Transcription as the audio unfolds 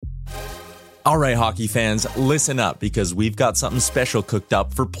All right, hockey fans, listen up because we've got something special cooked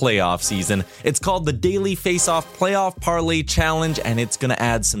up for playoff season. It's called the Daily Face-Off Playoff Parlay Challenge, and it's going to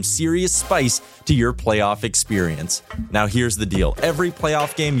add some serious spice to your playoff experience. Now, here's the deal. Every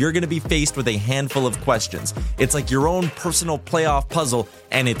playoff game, you're going to be faced with a handful of questions. It's like your own personal playoff puzzle,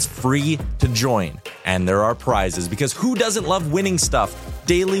 and it's free to join. And there are prizes, because who doesn't love winning stuff?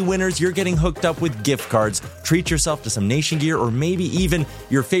 Daily winners, you're getting hooked up with gift cards. Treat yourself to some Nation gear or maybe even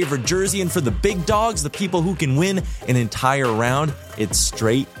your favorite jersey. And for the big dogs, the people who can win an entire round, it's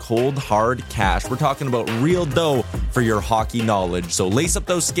straight, cold, hard cash. We're talking about real dough for your hockey knowledge. So lace up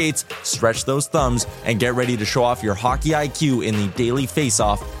those skates, stretch those thumbs, and get ready to show off your hockey IQ in the Daily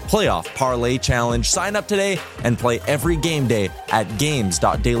Face-Off Playoff Parlay Challenge. Sign up today and play every game day at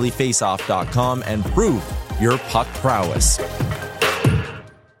games.dailyfaceoff.com and prove your puck prowess.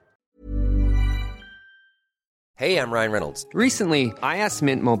 Hey, I'm Ryan Reynolds. Recently, I asked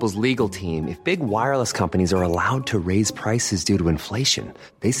Mint Mobile's legal team if big wireless companies are allowed to raise prices due to inflation.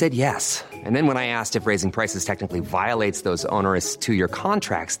 They said yes. And then when I asked if raising prices technically violates those onerous 2-year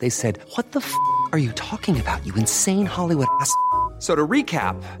contracts, they said, "What the f*** are you talking about, you insane Hollywood ass?" So to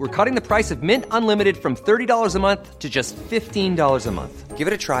recap, we're cutting the price of Mint Unlimited from $30 a month to just $15 a month. Give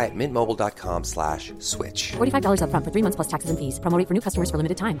it a try at mintmobile.com/switch. $45 up front for 3 months plus taxes and fees. Promo rate for new customers for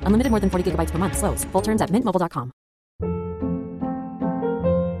limited time. Unlimited more than 40 gigabytes per month. Slows full terms at mintmobile.com.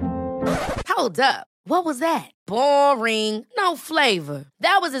 Hold up. What was that? Boring. No flavor.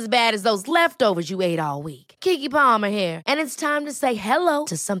 That was as bad as those leftovers you ate all week. Keke Palmer here. And it's time to say hello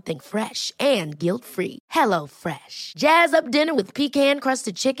to something fresh and guilt-free. Hello Fresh. Jazz up dinner with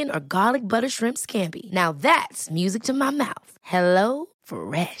pecan-crusted chicken or garlic butter shrimp scampi. Now that's music to my mouth. Hello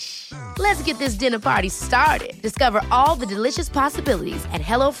Fresh. Let's get this dinner party started. Discover all the delicious possibilities at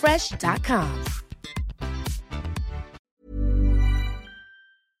hellofresh.com.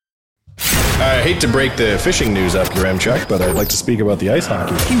 I hate to break the fishing news after Remchuk, but I'd like to speak about the ice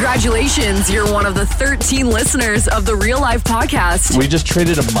hockey. Congratulations, you're one of the 13 listeners of the Real Life Podcast. We just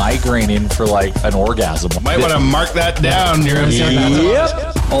traded a migraine in for like an orgasm. Might want to mark that down.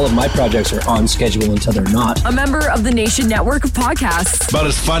 Yep. All of my projects are on schedule until they're not. A member of the Nation Network of Podcasts. About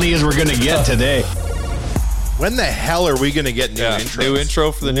as funny as we're going to get today. When the hell are we going to get new intros? New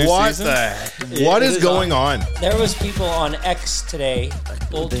intro for the new season? What is going on? There was people on X today,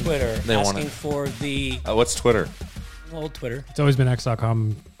 old Twitter, asking for the... what's Twitter? Old Twitter. It's always been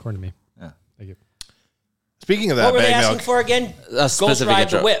X.com, according to me. Yeah. Thank you. Speaking of that, what were they Bag asking Milk, for again? Ghost Ride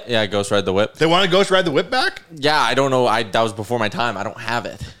the Whip. Yeah, Ghost Ride the Whip. they want to Ghost Ride the Whip back? Yeah, I don't know. That was before my time. I don't have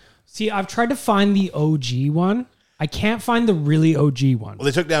it. See, I've tried to find the OG one. I can't find the really OG one. Well,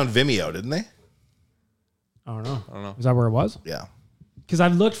 they took down Vimeo, didn't they? I don't know. Is that where it was? Yeah. Because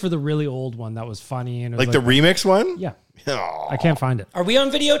I've looked for the really old one that was funny. And it was Like the remix one? Yeah. Oh. I can't find it. Are we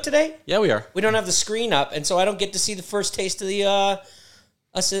on video today? Yeah, we are. We don't have the screen up, and so I don't get to see the first taste of the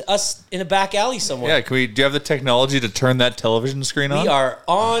us in a back alley somewhere. Yeah, do you have the technology to turn that television screen on? We are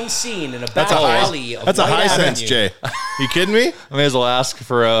on scene in a back alley. That's a high sense, Jay. You kidding me? I may as well ask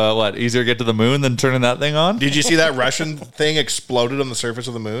for easier to get to the moon than turning that thing on? Did you see that Russian thing exploded on the surface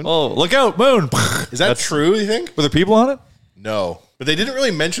of the moon? Oh, look out, moon. Is that true, you think? Were there people on it? No. But they didn't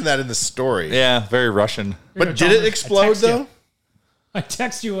really mention that in the story. Yeah, very Russian. But did it explode, though? I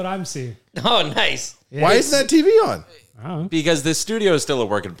text you what I'm seeing. Oh, nice. Yeah. Why isn't that TV on? Because the studio is still a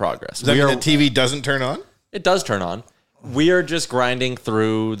work in progress. Does that mean the TV doesn't turn on? It does turn on. We are just grinding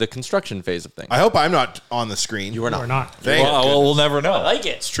through the construction phase of things. I hope I'm not on the screen. You are not. We're not. Well, we'll never know. I like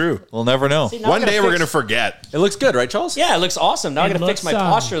it. It's true. We'll never know. See, now One I gotta day we're fix- going to forget. It looks good, right, Charles? Yeah, it looks awesome. Now I It got to fix looks, my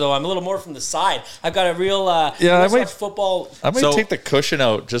posture, though. I'm a little more from the side. I've got a real I US might- football. I might So- take the cushion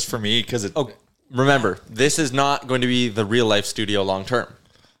out just for me because it. Oh, remember, this is not going to be the real life studio long term.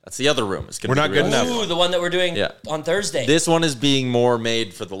 That's the other room. It's going We're to not be good the real enough. life. Ooh, the one that we're doing Yeah. on Thursday. This one is being more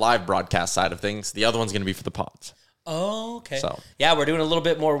made for the live broadcast side of things. The other one's going to be for the pods. Oh, okay. So. Yeah, we're doing a little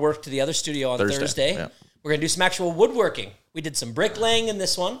bit more work to the other studio on Thursday. yeah. We're going to do some actual woodworking. We did some bricklaying in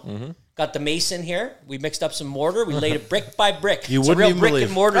this one. Mm-hmm. Got the mason here. We mixed up some mortar. We laid it brick by brick. You it's wouldn't a real even brick believe.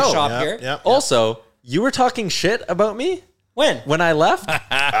 and mortar shop yeah, here. Yeah. Also, you were talking shit about me When I left. What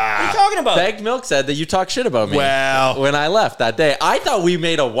are you talking about? Bagged Milk said that you talk shit about me. Well. When I left that day. I thought we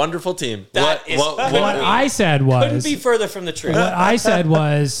made a wonderful team. That is What I said couldn't was... be further from the truth. What I said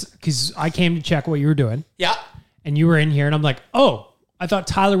was... Because I came to check what you were doing. Yeah. And you were in here. And I'm like, oh, I thought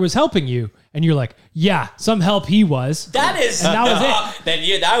Tyler was helping you. And you're like, yeah, some help he was. That is, and that was it.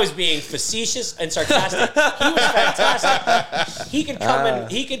 Then I was being facetious and sarcastic. He was fantastic.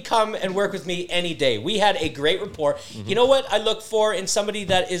 He could come and work with me any day. We had a great rapport. Mm-hmm. You know what I look for in somebody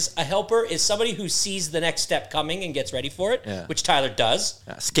that is a helper is somebody who sees the next step coming and gets ready for it, which Tyler does.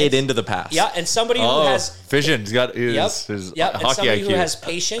 Skate into the past. Yeah, and somebody who has vision. He's got his and hockey somebody IQ. who has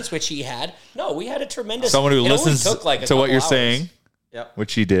patience, which he had. No, we had a tremendous. Someone who listens took like to what you're hours. saying,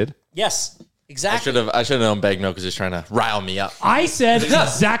 which he did. Yes, exactly. I should have known Bagno because he's trying to rile me up. I said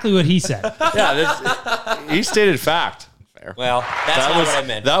exactly what he said. He stated fact. Fair. Well, that's not what I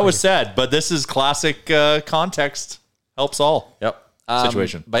meant. That was said, but this is classic context. Helps all. Yep.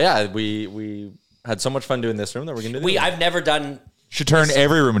 Situation. But yeah, we had so much fun doing this room that we're going to do this. I've never done. Should turn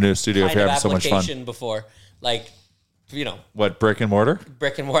every room into a studio if you're having so much fun. Before, like, what, brick and mortar?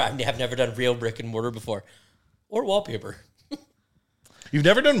 Brick and mortar. I've never done real brick and mortar before, or wallpaper. You've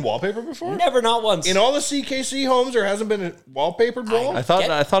never done wallpaper before? Never, not once. In all the CKC homes, there hasn't been a wallpapered wall? I thought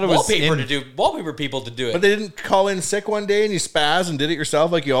it was wallpaper people to do it. But they didn't call in sick one day and you spaz and did it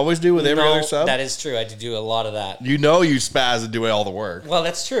yourself like you always do with every other sub? That is true. I do a lot of that. You spaz and do all the work. Well,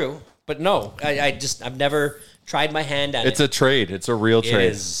 that's true. But no, I've never tried my hand at it. It's a trade. It's a real trade.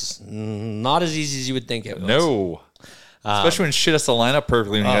 It is not as easy as you would think it was. No. Especially when shit has to line up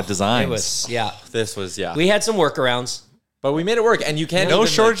perfectly when you got designs. This was. We had some workarounds. But we made it work, and you can't. No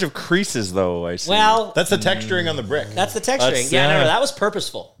shortage of creases, though. I see. Well, that's the texturing on the brick. That's the texturing. No, that was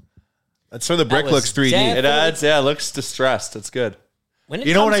purposeful. That's so the brick looks 3D. It adds. Yeah, it looks distressed. It's good. When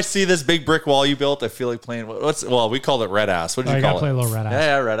I see this big brick wall you built, I feel like playing. We called it red ass. What did you call it? Play a little red ass.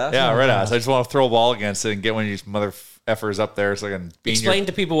 Yeah, red ass. Yeah, red ass. I just want to throw a ball against it and get one of these mother effers up there so I can explain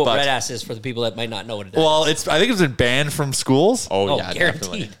to people what red ass is for the people that might not know what it is. Well, I think it's been banned from schools. Oh yeah, guaranteed.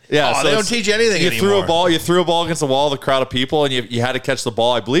 definitely. Yeah, so they don't teach anything anymore. You threw a ball against the wall of the crowd of people, and you had to catch the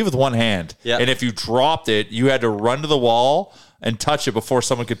ball, I believe, with one hand. Yeah. And if you dropped it, you had to run to the wall and touch it before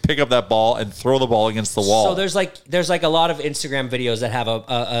someone could pick up that ball and throw the ball against the wall. So there's like a lot of Instagram videos that have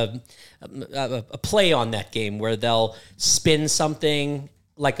a play on that game where they'll spin something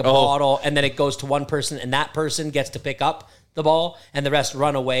like a bottle, and then it goes to one person, and that person gets to pick up the ball, and the rest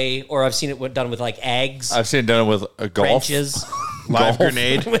run away. Or I've seen it done with like eggs. I've seen it done with a golf. Wrenches. Live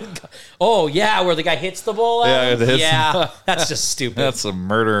grenade. Oh, yeah, where the guy hits the ball out. Yeah, that's just stupid. That's a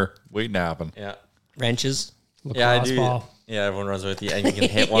murder waiting to happen. Yeah. Wrenches. Yeah, I do. Ball. Yeah, everyone runs with the egg. You can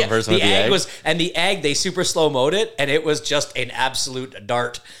hit one person with the egg. The egg, they super slow-mo'd it, and it was just an absolute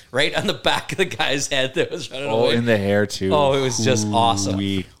dart right on the back of the guy's head that was running away. Oh, in the hair, too. Oh, it was just awesome.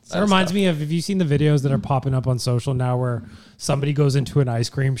 That reminds me of, have you seen the videos that are popping up on social now where somebody goes into an ice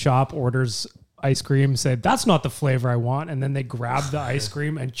cream shop, orders ice cream, say, that's not the flavor I want, and then they grab the ice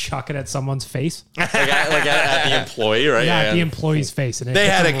cream and chuck it at someone's face? like at the employee, right? Yeah, at the employee's face. And they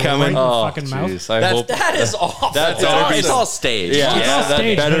had it coming. Right in the fucking mouth. That is awful. It's all staged. Yeah,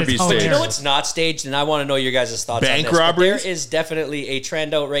 that better be staged. You know what's not staged, and I want to know your guys' thoughts on this. Bank robberies? There is definitely a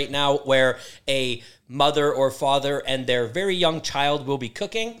trend out right now where a mother or father and their very young child will be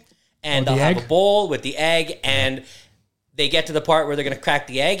cooking, and they'll have a bowl with the egg, and they get to the part where they're going to crack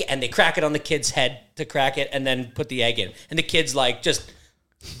the egg, and they crack it on the kid's head to crack it, and then put the egg in. And the kid's like just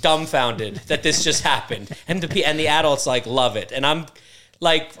dumbfounded that this just happened, and the adults like love it. And I'm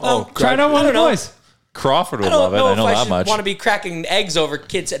like, try it on one of the boys. Crawford would love it. I know that much. Want to be cracking eggs over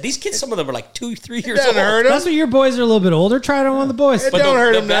kids? These kids, some of them are like 2-3 years Doesn't old. hurt 'em. That's what your boys are a little bit older. Try it on one of the boys. But don't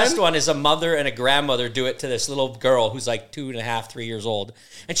hurt the them, best man. one is a mother and a grandmother do it to this little girl who's like 2.5, 3 years old,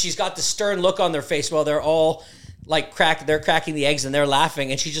 and she's got the stern look on their face while they're all like they're cracking the eggs and they're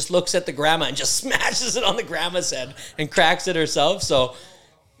laughing, and she just looks at the grandma and just smashes it on the grandma's head and cracks it herself. So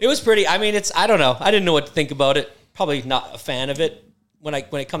it was pretty. I mean, I don't know. I didn't know what to think about it. Probably not a fan of it when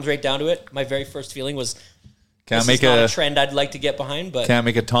it comes right down to it. My very first feeling was, this is not a trend I'd like to get behind, but can't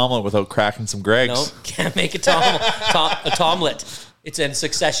make a tomlet without cracking some Gregs. No, can't make a tomlet. It's in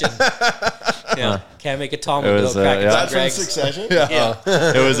Succession. Yeah, can't make a tomlet without cracking some That's Gregs. from Succession? Yeah.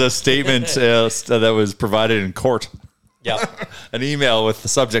 It was a statement that was provided in court. Yeah. An email with the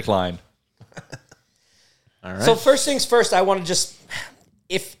subject line. All right. So first things first, I want to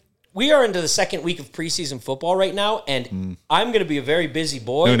if we are into the second week of preseason football right now, and I'm going to be a very busy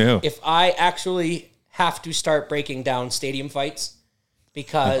boy. Who knew? If I actually have to start breaking down stadium fights,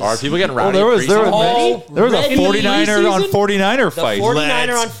 because Are people getting rowdy? There was a Already? 49er on 49er the fight.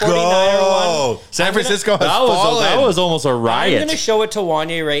 49er on 49er one. San Francisco has That fallen. was almost a I'm riot. going to show it to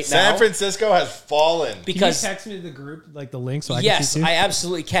Wanye right now. San Francisco has fallen. Because Can you text me the group, like the link, so I can yes, see too? I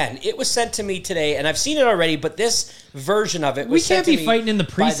absolutely can. It was sent to me today, and I've seen it already, but this version of it was We sent can't to be me fighting in the by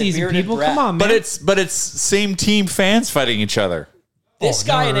the preseason, bearded people. brat. Come on, man. But it's same team fans fighting each other. This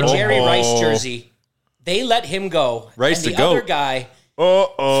guy in a Jerry Rice jersey, they let him go. Rice and the the other goat. guy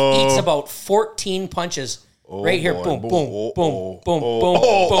eats about 14 punches. Right here, boom, boom, boom, boom, boom,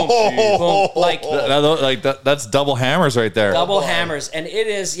 boom, boom. Like that's double hammers right there. double hammers. And it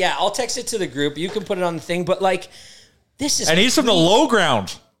is, yeah, I'll text it to the group. You can put it on the thing, but like, this is. And he's from the low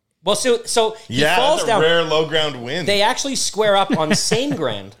ground. Well, so he falls that's a down. rare low ground win. They actually square up on the same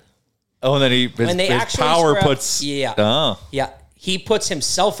ground. Oh, and then his power square up- puts. Yeah. He puts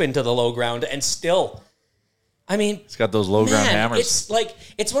himself into the low ground and still, I mean. He's got those low ground man, hammers. It's like,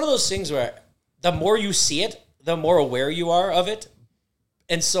 it's one of those things where the more you see it, the more aware you are of it.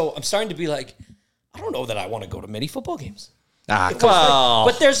 And so I'm starting to be like, I don't know that I want to go to many football games.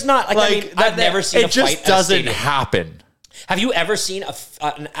 But there's not, I mean, I've never seen a fight. It just doesn't happen. Have you ever seen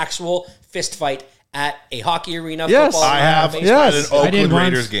an actual fist fight at a hockey arena? Yes, football I arena, have. baseball? At an I did Oakland once.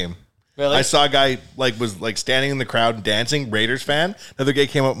 Raiders game. Really? I saw a guy was standing in the crowd and dancing, Raiders fan. Another guy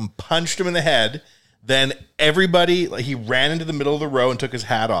came up and punched him in the head. Then everybody, he ran into the middle of the row and took his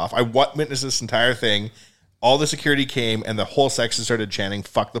hat off. I witnessed this entire thing. All the security came and the whole section started chanting,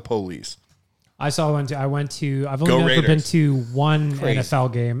 "Fuck the police." I've only Go ever been Raiders. to one Crazy.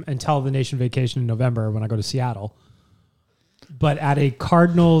 NFL game until the Nation vacation in November when I go to Seattle. But at a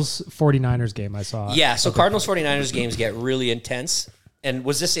Cardinals 49ers game, I saw. Yeah, so Cardinals 49ers games get really intense. And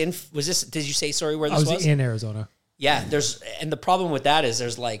did you say, sorry, where this I was in Arizona. Yeah, and the problem with that is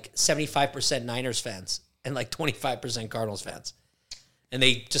there's like 75% Niners fans and like 25% Cardinals fans. And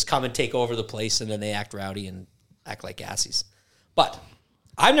they just come and take over the place and then they act rowdy and act like assies. But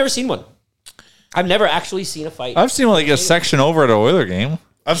I've never seen one. I've never actually seen a fight. I've seen like a section over at an Oiler game.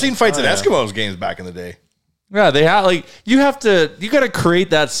 I've seen fights at Eskimos games back in the day. Yeah, they have you got to create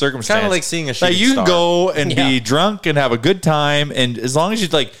that circumstance. Kinda like seeing a Like shooting you can star. go and be drunk and have a good time, and as long as you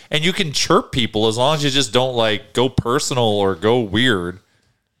and you can chirp people, as long as you just don't go personal or go weird.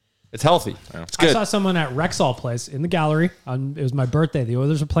 It's healthy. It's good. I saw someone at Rexall Place in the gallery. It was my birthday. The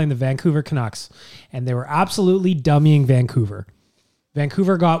Oilers were playing the Vancouver Canucks, and they were absolutely dummying Vancouver.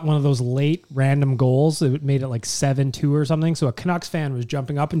 Vancouver got one of those late random goals. It made it like 7-2 or something. So a Canucks fan was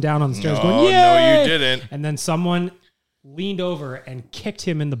jumping up and down on the stairs going, "Yay!" No, you didn't. And then someone leaned over and kicked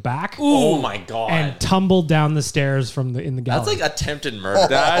him in the back. Oh my God. And tumbled down the stairs in the gallery. That's like attempted murder.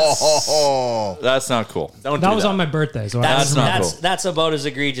 That's not cool. That was on my birthday. So That's about as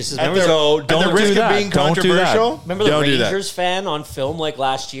egregious as At remember. the, at the risk of being controversial, Remember the Rangers fan on film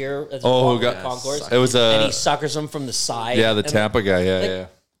last year? At the Oh, who got concourse? it was and he suckers him from the side. Yeah, the And Tampa guy. Yeah.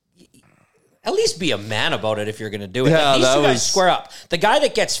 At least be a man about it if you're going to do it. Yeah, These that two guys was- square up. The guy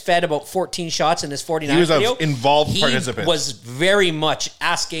that gets fed about 14 shots in this 49 he was video, an involved he participant. was very much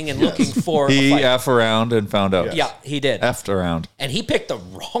asking and looking for He a fight. F around and found out. Yeah, he did. F'd around. And he picked the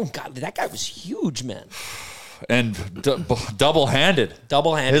wrong guy. That guy was huge, man. And double-handed.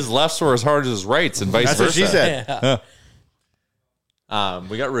 Double-handed. His lefts were as hard as his rights and vice That's versa. what she said. Yeah.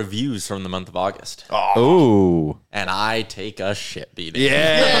 We got reviews from the month of August. Ooh. And I take a shit beating.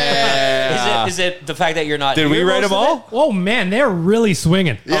 Yeah. Is it the fact that you're not Did we here write most them of all? it? oh man, they're really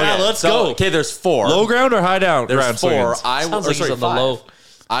swinging. Yeah, let's go. Okay, there's 4. Low ground or high down? There's ground 4. swingings? Sounds like he's on the 5. low.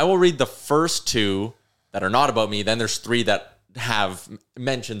 I will read the first 2 that are not about me. Then there's 3 that have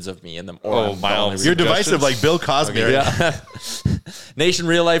mentions of me in them. Or Oh, I'm my only own. You're reading divisive like Bill Cosby. Yeah. Nation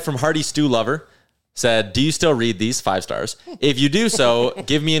Real Life from Hardy Stew Lover said, "Do you still read these? 5 stars. If you do so,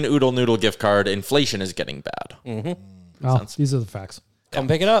 give me an Oodle Noodle gift card. Inflation is getting bad." Well, these are the facts. Come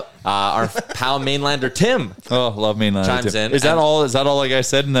pick it up. Our pal Mainlander Tim Oh, love Mainland. chimes in. Is that and- all? Is that all? Like I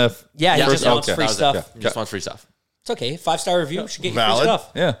said in the Yeah, he just wants okay. free That was it. stuff. Just wants free stuff. It's okay. 5-star review. Should get you free Valid.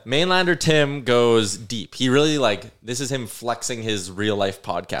 stuff. Yeah. Mainlander Tim goes deep. He really this is him flexing his real life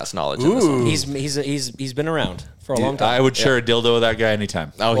podcast knowledge. In this one. He's been around for a long time. I would share a dildo with that guy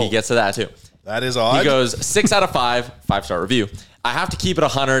anytime. Oh, he gets to that too. That is odd. He goes 6 out of 5, 5-star review. I have to keep it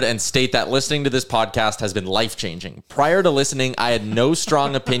 100 and state that listening to this podcast has been life-changing. Prior to listening, I had no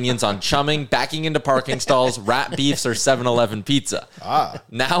strong opinions on chumming, backing into parking stalls, rat beefs, or 7-Eleven pizza.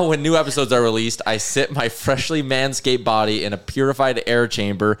 Now, when new episodes are released, I sit my freshly manscaped body in a purified air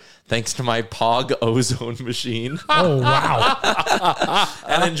chamber thanks to my Pog ozone machine. Oh wow.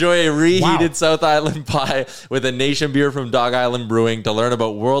 And enjoy a reheated South Island pie with a nation beer from Dog Island Brewing to learn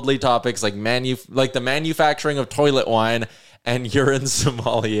about worldly topics like the manufacturing of toilet wine and urine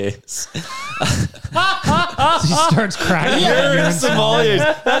sommeliers. He starts cracking. Urine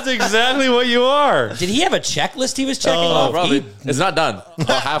sommeliers. That's exactly what you are. Did he have a checklist he was checking Oh, off? probably. It's not done.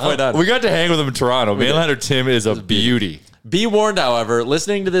 About halfway done. We got to hang with him in Toronto. Mainlander Tim is a beauty. Be warned, however,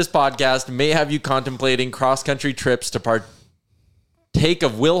 listening to this podcast may have you contemplating cross-country trips to Take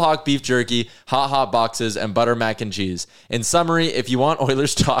of Wilhauk beef jerky, hot boxes, and butter mac and cheese. In summary, if you want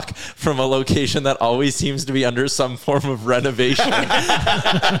Oilers talk from a location that always seems to be under some form of renovation,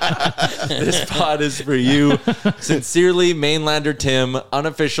 this pod is for you. Sincerely, Mainlander Tim,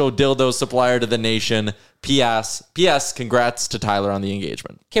 unofficial dildo supplier to the nation. P.S. Congrats to Tyler on the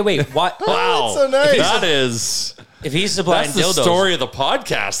engagement. Okay, wait. What? Wow. That's so nice. That is... If he's supplying That's the dildos, story of the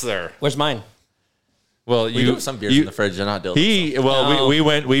podcast there. where's mine? Well, We do have some beers in the fridge. They're not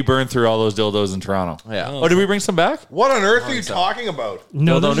dildos. We burned through all those dildos in Toronto. Yeah. Oh, did we bring some back? What on earth are you talking about?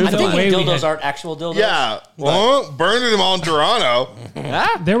 No, Dildo there's I no think way we dildos had, aren't actual dildos. Yeah. Well, burned them all in Toronto.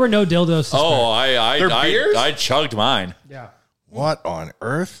 there were no dildos. To Oh, They're beers? I chugged mine. spare. Yeah. What on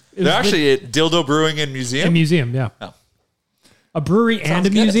earth? It was They're actually at Dildo Brewing and a Museum. museum, yeah. Oh. A brewery and a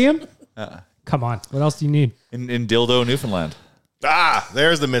good. museum? Come on. What else do you need? in Dildo, Newfoundland. Ah,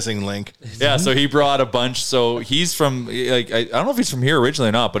 there's the missing link. Yeah, so he brought a bunch. So he's from, like, I don't know if he's from here originally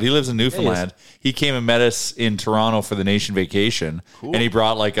or not, but he lives in Newfoundland. He came and met us in Toronto for the nation vacation, and he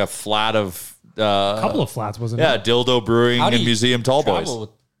brought like a flat of A couple of flats, wasn't yeah, it? Dildo Brewing How do and you Museum Tall Boys. travel with-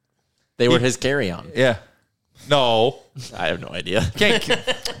 They were his carry-on. Yeah, no, I have no idea.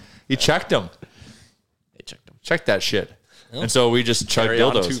 he checked them. They checked them. Check that shit. And so we just chugged Carry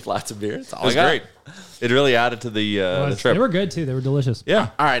on dildos. 2 flats of beer. That's all It was I got. great. It really added to the trip. They were good too. They were delicious. Yeah.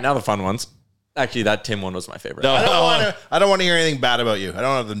 All right, now the fun ones. Actually, that Tim one was my favorite. No, I don't want to hear anything bad about you. I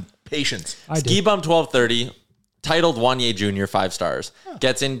don't have the patience. I did. Ski Bum 1230, titled Wanye Jr. 5 stars,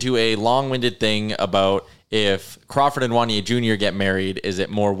 gets into a long-winded thing about if Crawford and Wanye Jr. get married, is it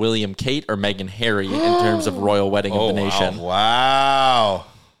more William Kate or Meghan Harry in terms of royal wedding of the nation? Wow.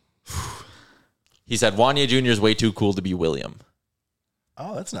 He said Wanye Jr. is way too cool to be William.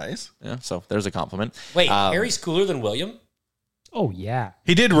 Oh, that's nice. Yeah, so there's a compliment. Wait, Harry's cooler than William? Oh, yeah.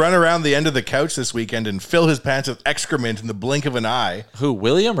 He did run around the end of the couch this weekend and fill his pants with excrement in the blink of an eye. Who,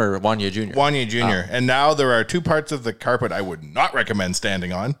 William or Wanye Jr.? Wanye Jr. And now there are 2 parts of the carpet I would not recommend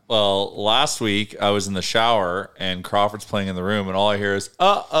standing on. Well, last week I was in the shower and Crawford's playing in the room, and all I hear is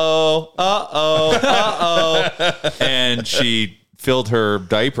and she filled her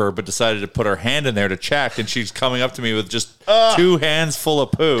diaper but decided to put her hand in there to check, and she's coming up to me with just 2 hands full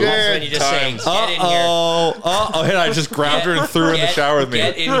of poo. That's when you just saying, get in here. And I just grabbed her and threw her in the shower with me.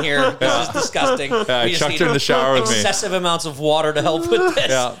 Get in here. This is disgusting. I We just chucked need her in the shower with me. excessive amounts of water to help with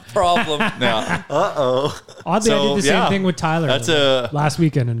this problem. Yeah. Oddly, I So, did the same yeah. thing with Tyler That's a- last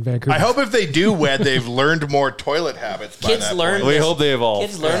weekend in Vancouver. I hope if they do wed, they've learned more toilet habits by Kids that learn. point. We hope they evolve.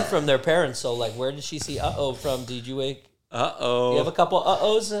 Kids learn from their parents. So, like, where did she see from? Did you wake? Uh-oh. You have a couple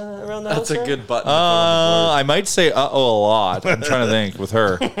ohs around the house? That's a there? good button. to put on the board. I might say a lot. I'm trying to think with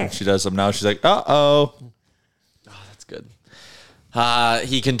her. She does them now. She's like, uh-oh. That's good.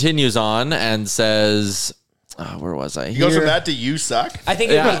 He continues on and says, where was I? He goes from that to you suck? I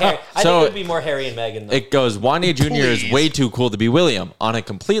think it'd be Harry. I So- think it would be more Harry and Meghan. Though. It goes, Wanye Jr. is way too cool to be William. On a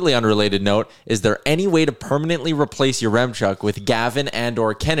completely unrelated note, is there any way to permanently replace your Remchuk with Gavin and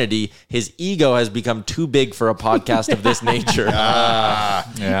or Kennedy? His ego has become too big for a podcast of this nature. Yeah.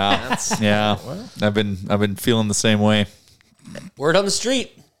 I've been feeling the same way. Word on the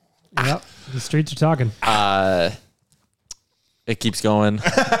street. Yep. The streets are talking. It keeps going.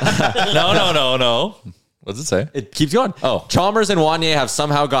 No. What does it say? It keeps going. Oh. Chalmers and Wanye have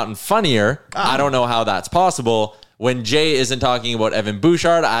somehow gotten funnier. I don't know how that's possible. When Jay isn't talking about Evan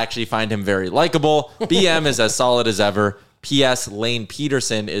Bouchard, I actually find him very likable. BM is as solid as ever. P.S. Lane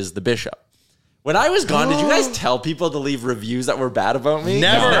Peterson is the bishop. When I was gone, did you guys tell people to leave reviews that were bad about me?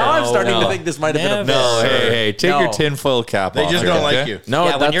 Never. Now I'm starting No. to think this might have been a Never. No, hey, take No. your tinfoil cap They off. just here, don't like okay? you. No,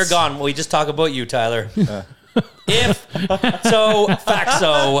 Yeah, when that's- you're gone, we just talk about you, Tyler. If so,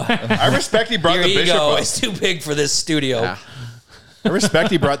 facto, I respect he brought your the bishop ego up. is too big for this studio. I respect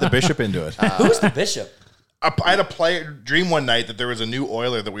he brought the bishop into it. Who's the bishop? I had a dream one night that there was a new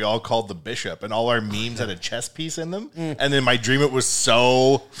Oiler that we all called the Bishop, and all our memes had a chess piece in them. And in my dream, it was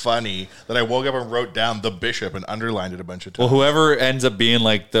so funny that I woke up and wrote down the Bishop and underlined it a bunch of Well, times. whoever ends up being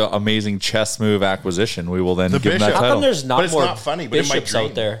like the amazing chess move acquisition, we will then The give them that Bishop. How title. come there's But not it's more not funny, but in my bishops dream.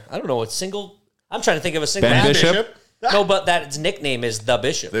 out there? I don't know. It's single. I'm trying to think of a single. Ben man. Bishop? No, but that its nickname is the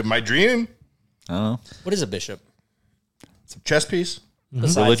bishop. In my dream, I don't know. What is a bishop? it's a chess piece,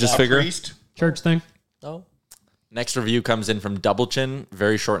 Besides Religious that? figure? priest. Church thing. No. Next review comes in from Double Chin,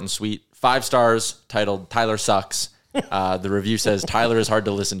 very short and sweet. 5 stars, titled Tyler Sucks. The review says, Tyler is hard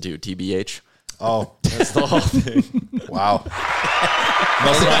to listen to, TBH. Oh, That's the whole thing. wow.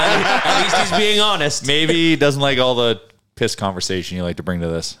 At least he's being honest. Maybe he doesn't like all the piss conversation you like to bring to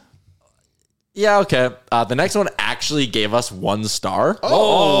this. Yeah, okay. The next one actually gave us 1 star.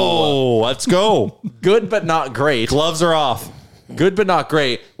 Oh, let's go. Good, but not great. Gloves are off. Good but not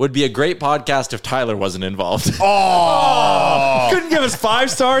great would be a great podcast if Tyler wasn't involved. Couldn't give us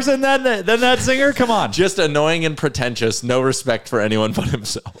 5 stars in that zinger? Come on. Just annoying and pretentious. No respect for anyone but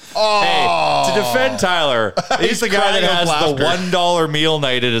himself. Hey, to defend Tyler, he's the guy that has the $1 meal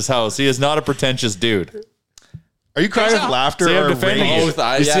night at his house. He is not a pretentious dude. Are you crying with laughter See, I'm or defending rage? you.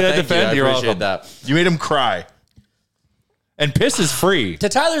 Both. You see that defend? You're appreciate welcome. that. You made him cry. And piss is free. To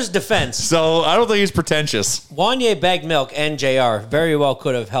Tyler's defense, So I don't think he's pretentious. Wanye Bagged Milk and JR very well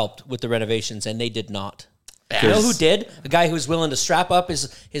could have helped with the renovations, and they did not. You know who did? A guy who was willing to strap up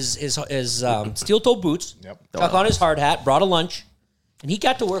his steel-toe boots, tuck on his hard hat, brought a lunch, and he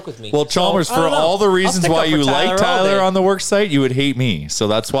got to work with me. Well, Chalmers, So, I for don't know. all the I'll reasons stick why up for you like all Tyler day. on the work site, you would hate me. So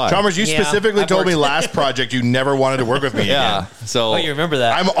that's why. Chalmers, you Yeah, specifically I've told me worked- last project you never wanted to work with me Yeah. again. So Oh, you remember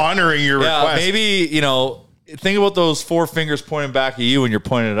that? I'm honoring your request. maybe, think about those 4 fingers pointing back at you when you're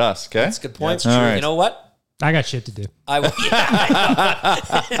pointing at us, okay? That's a good point. All right. You know what? I got shit to do. I will.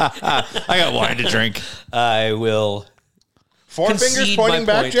 I got wine to drink. I will. 4 fingers concede pointing my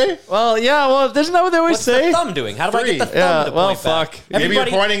back, point. Jay? Well, yeah, well, isn't that what they always What's say? the thumb doing? How do I get the thumb Yeah, to well, point fuck. back? Maybe you're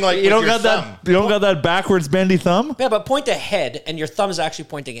pointing like You with don't your got thumb. that. You don't got that backwards bendy thumb. Yeah, but point ahead, and your thumb is actually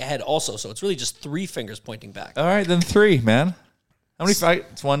pointing ahead also. So it's really just 3 fingers pointing back. All right, then 3, man. How many?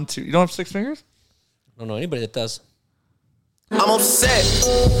 It's 1, 2. You don't have 6 fingers? I don't know anybody that does. I'm upset.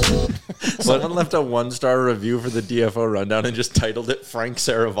 Someone left a 1-star review for the DFO rundown and just titled it Frank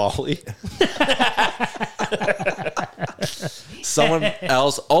Saravalli. Someone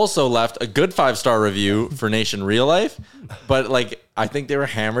else also left a good 5-star review for Nation Real Life, but I think they were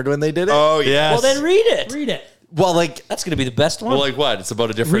hammered when they did it. Oh, yeah. Well, then read it. Read it. Well, That's going to be the best one. Well, like what? It's about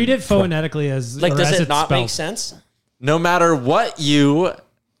a different. Read it phonetically as Like, or does as it it's not spelled. make sense? no matter what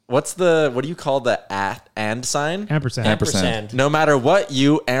what do you call the at and sign? Ampersand. Ampersand. No matter what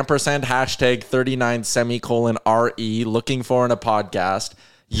you ampersand hashtag 39 semicolon RE looking for in a podcast,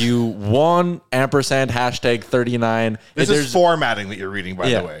 you won ampersand hashtag 39. This There's- is formatting that you're reading, by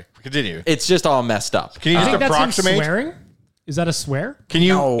Yeah. the way. Continue. It's just all messed up. Can you I just think that's him approximate? swearing. Is that a swear? Can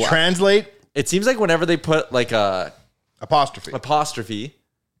you No. translate It seems like whenever they put like a apostrophe? apostrophe,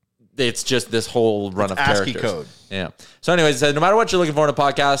 it's just this whole run of ASCII characters. code. Yeah. So anyways, it said, no matter what you're looking for in a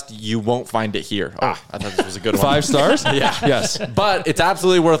podcast, you won't find it here. Oh, I thought this was a good one. 5 stars? Yeah. Yes. But it's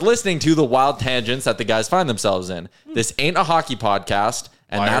absolutely worth listening to the wild tangents that the guys find themselves in. This ain't a hockey podcast,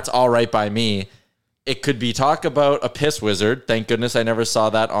 and Liar. that's all right by me. It could be talk about a piss wizard. Thank goodness I never saw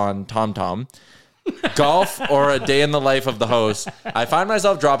that on TomTom. Golf or a day in the life of the host. I find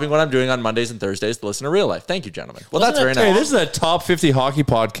myself dropping what I'm doing on Mondays and Thursdays to listen to Real Life. Thank you, gentlemen. Well, that's very nice. Hey, this is a top 50 hockey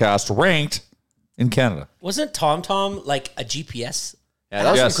podcast ranked in Canada. Wasn't TomTom like a GPS? Yeah,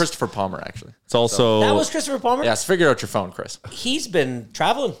 that was Yes. from Christopher Palmer, actually. It's also That was Christopher Palmer? Yes, figure out your phone, Chris. He's been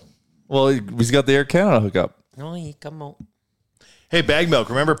traveling. well, he's got the Air Canada hookup. Oh, he come on. Hey, Bag Milk,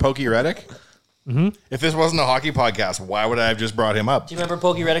 remember Pokey Reddick? Mm-hmm. If this wasn't a hockey podcast, why would I have just brought him up? Do you remember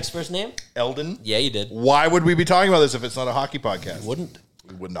Pokey Reddick's first name? Eldon? Yeah, you did. Why would we be talking about this if it's not a hockey podcast? Wouldn't.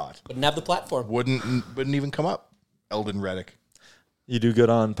 We would not. Wouldn't have the platform. Wouldn't even come up. Eldon Reddick. You do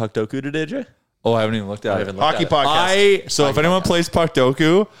good on Puck Doku today, Jay? Oh, I haven't even looked at it. Hockey podcast. So if anyone plays Puck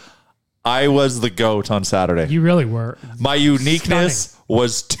Doku, I was the GOAT on Saturday. You really were. My uniqueness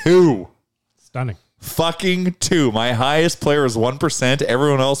was 2. Stunning. Fucking 2. My highest player was 1%.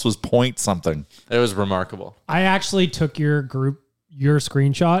 Everyone else was point something. It was remarkable. I actually took your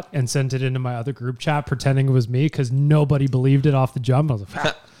screenshot and sent it into my other group chat pretending it was me because nobody believed it off the jump. I was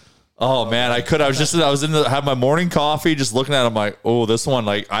like, Oh man, I had my morning coffee, just looking at it. I'm like, oh, this one,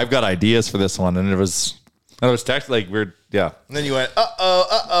 like I've got ideas for this one, and it was text like weird, yeah. And then you went,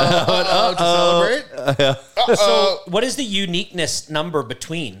 to celebrate? So, what is the uniqueness number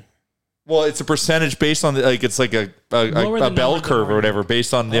between? Well, it's a percentage based on it's like a Lower the bell number curve than or whatever,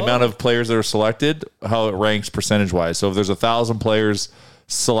 based on the amount of players that are selected, how it ranks percentage wise. So if there's 1,000 players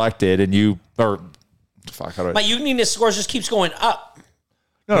selected, and My uniqueness scores just keeps going up.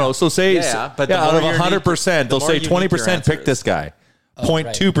 No. So say but the out more of unique- 100%, they'll the say more unique your 20% answer pick this is. guy,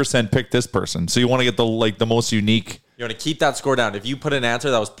 0.2% pick this person. So you want to get the most unique. You want to keep that score down. If you put an answer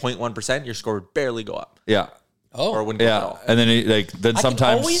that was 0.1%, your score would barely go up. Yeah. Oh, Or it wouldn't go up at Yeah, all. and then then I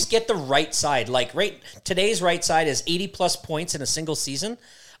sometimes can always get the right side. Like today's right side is 80 plus points in a single season.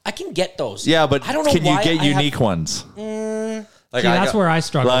 I can get those. yeah, but I don't know can why you get I have- unique ones? Like see, that's where I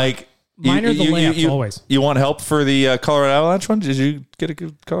struggle. Like Mine are the layups always. You want help for the Colorado Avalanche one? Did you get a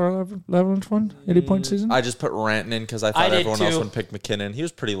good Colorado Avalanche one? 80-point season? I just put Rantanen in because I I thought did everyone else too. would pick McKinnon. He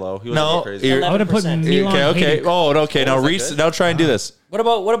was pretty low. He was No, crazy. you're- I would have put 11%. Milan okay. Hayek. Oh, okay. Now was that Reese. good? Now try and do this. What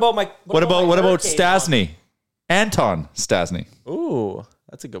about my? What about my Hurricane Stasny? Anton Stasny, Ooh,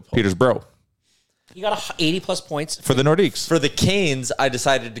 that's a good point. Peter's bro. You got 80-plus points. For the Nordiques. For the Canes, I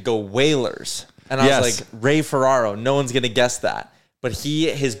decided to go Whalers. And I was like, Ray Ferraro. No one's going to guess that. But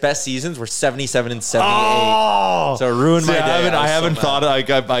his best seasons were 77 and 78. Oh! So it ruined my day. I haven't thought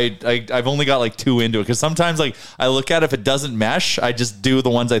I've only got like 2 into it. Because sometimes like I look at if it doesn't mesh, I just do the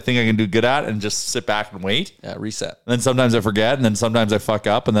ones I think I can do good at and just sit back and wait. Yeah, reset. And then sometimes I forget, and then sometimes I fuck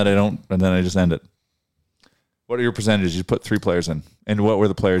up, and then I don't, and then I just end it. What are your percentages? You put 3 players in. And what were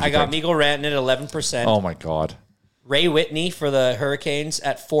the players? I got Miguel Rantanen at 11%. Oh my God. Ray Whitney for the Hurricanes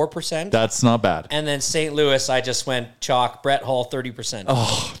at 4%. That's not bad. And then St. Louis, I just went chalk. Brett Hull, 30%.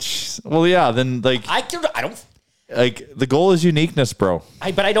 Oh, jeez. Well, yeah, then like... I don't... Like, the goal is uniqueness, bro.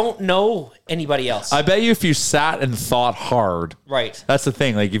 But I don't know anybody else. I bet you if you sat and thought hard... Right. That's the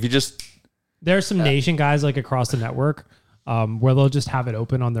thing. Like, if you just... There's some Nation guys like across the network where they'll just have it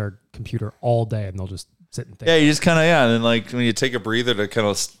open on their computer all day and they'll just sit and think. Yeah, you just kind of, and then like when you take a breather to kind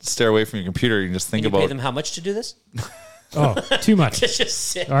of stare away from your computer, you can just think Can you about... pay them how much to do this? Oh, too much. To just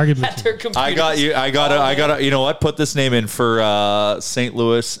sit Arguably at their computers. I got you know what? Put this name in for St.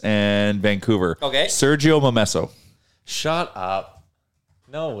 Louis and Vancouver. Okay. Sergio Momesso. Shut up.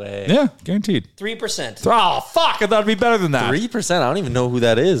 No way. Yeah, guaranteed. 3%. Oh, fuck. I thought it'd be better than that. 3%? I don't even know who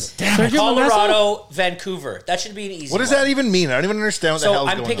that is. Sergio Colorado, Vancouver. That should be an easy What does one. that even mean? I don't even understand what the So hell's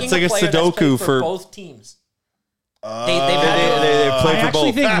I'm going picking on. It's like a a player that's Sudoku played for- both teams. They've They had played I for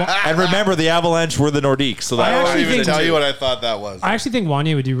actually both. think- And remember, the Avalanche were the Nordiques. So I that don't actually even think- tell you what I thought that was. I actually think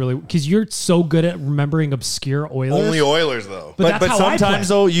Wanya would do really because you're so good at remembering obscure Oilers. Only Oilers, though. But that's how I sometimes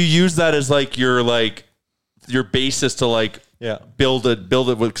play. though you use that as like your basis to build it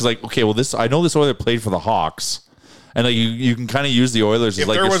because like, okay, well, this I know this Oiler played for the Hawks, and like you can kind of use the Oilers as If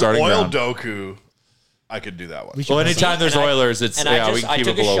like there your was starting oil ground. Doku, I could do that one. Well, anytime there's And I- Oilers, it's and we I can keep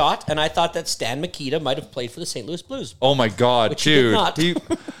took it a below. shot, and I thought that Stan Mikita might have played for the St. Louis Blues. Oh my God, Which he did dude! not.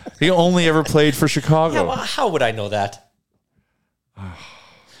 He only ever played for Chicago. Yeah, well, how would I know that?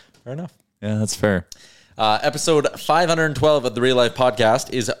 Fair enough. Yeah, that's fair. Episode 512 of the Real Life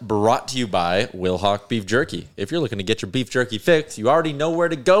Podcast is brought to you by Wilhauk Beef Jerky. If you're looking to get your beef jerky fix, you already know where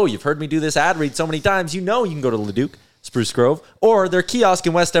to go. You've heard me do this ad read so many times, you know you can go to Leduc, Spruce Grove, or their kiosk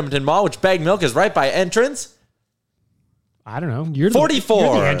in West Edmonton Mall, which Bag Milk is right by entrance. I don't know. You're 44.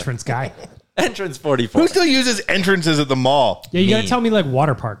 You're the entrance guy. Entrance 44. Who still uses entrances at the mall? Yeah, you got to Me. tell me like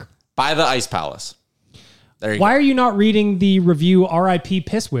Water Park. By the Ice Palace. There you Why are you not reading the review R.I.P.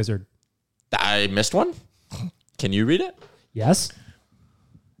 Piss Wizard? go. I missed one. Can you read it? Yes.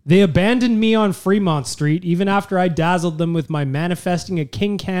 They abandoned me on Fremont Street even after I dazzled them with my manifesting a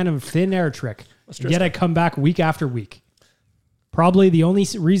king can of thin air trick. Yet I come back week after week. Probably the only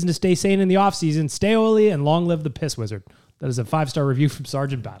reason to stay sane in the off season. Stay oily and long live the Piss Wizard. That is a 5-star review from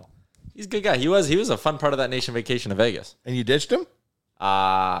Sergeant Battle. He's a good guy. He was a fun part of that nation vacation to Vegas. And you ditched him?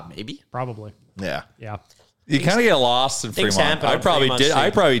 Maybe. Probably. Yeah. Yeah. You kind of get lost in Things Fremont. happen on Fremont I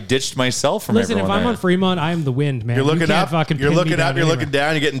Street. probably ditched myself from Listen, if everyone I'm there. on Fremont, I am the wind, man. You're You looking can't up, fucking you're pin me looking down up, you're anywhere. looking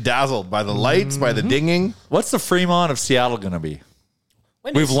down, you're getting dazzled by the lights, by the dinging. What's the Fremont of Seattle going to be?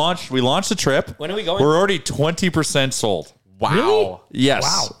 When We is- launched a trip. When are we going? We're already 20% sold. Wow. Really? Yes.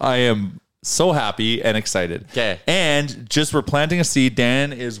 Wow. I am so happy and excited. Okay. And just we're planting a seed.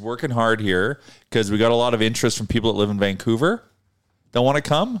 Dan is working hard here because we got a lot of interest from people that live in Vancouver that want to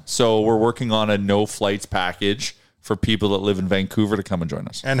come. So we're working on a no flights package for people that live in Vancouver to come and join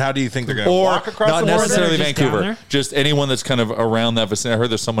us. And how do you think they're going to Or walk across not the border? necessarily Just down Vancouver, there? just anyone that's kind of around that vicinity. I heard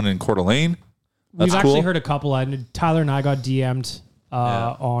there's someone in Coeur d'Alene. That's We've actually cool. heard a couple. Tyler and I got DM'd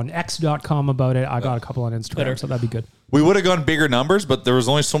on X.com about it. I got a couple on Instagram, so that'd be good. We would have gone bigger numbers, but there was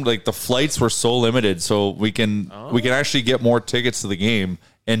only so like the flights were so limited, so we can actually get more tickets to the game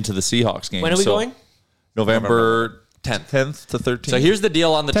and to the Seahawks game. When are we So, going? November 10th. to 13th. So here's the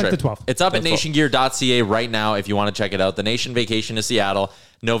deal on the 10th trip. to 12th. It's up at 10th to 12th. nationgear.ca right now if you want to check it out. The Nation Vacation to Seattle,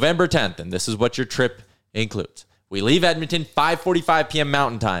 November 10th. And this is what your trip includes. We leave Edmonton 5:45 p.m.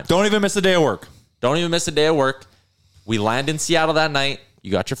 Mountain Time. Don't even miss a day of work. Don't even miss a day of work. We land in Seattle that night. You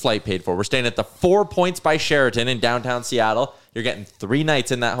got your flight paid for. We're staying at the 4 Points by Sheraton in downtown Seattle. You're getting 3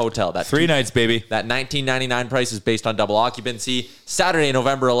 nights in that hotel. That 3 nights, baby. That $19.99 price is based on double occupancy. Saturday,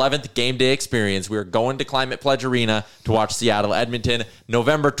 November 11th, game day experience. We are going to Climate Pledge Arena to watch Seattle Edmonton.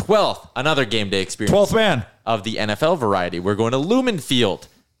 November 12th, another game day experience. 12th man. Of the NFL variety. We're going to Lumen Field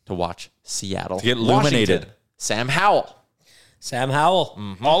to watch Seattle. To get illuminated. Washington. Sam Howell. Sam Howell.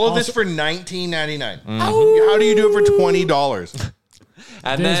 All of this for $19.99. How do you do it for $20?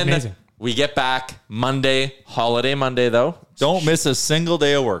 And It is then amazing. we get back Monday, holiday Monday, though. Don't miss a single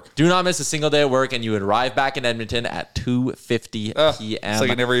day of work. Do not miss a single day of work, and you arrive back in Edmonton at 2:50 p.m. It's like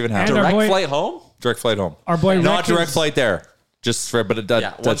it never even And happened. our Direct boy- flight home? Direct flight home. Our boy Not Rick direct is- flight there. but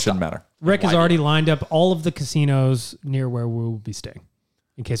that shouldn't matter. Rick has already lined up all of the casinos near where we will be staying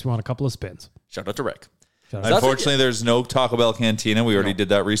in case we want a couple of spins. Shout out to Rick. Unfortunately, there's no Taco Bell Cantina. We already did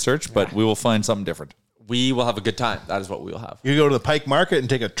that research, but we will find something different. We will have a good time. That is what we will have. You go to the Pike Market and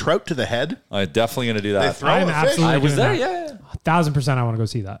take a trout to the head. I'm definitely going to do that. They throw a fish. I was there, yeah. 1,000% I want to go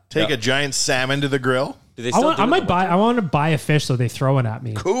see that. Take a giant salmon to the grill. Do they still I want to buy a fish so they throw it at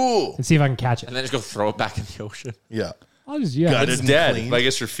me. Cool. And see if I can catch it. And then just go throw it back in the ocean. Yeah. I'll just, It's dead. I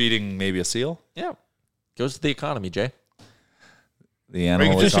guess you're feeding maybe a seal. Yeah. Goes to the economy, Jay. The Or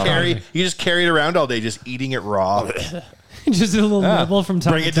animal you just economy. carry it around all day, just eating it raw. Just a little nibble from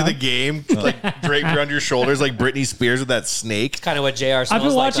time Bring to it to the time. game, like drape around your shoulders, like Britney Spears with that snake. Kind of what JR smells I've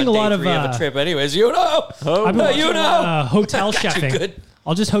been watching like a on lot day of, three a trip. Anyways, you know. I've been watching hotel Got you chefing. good.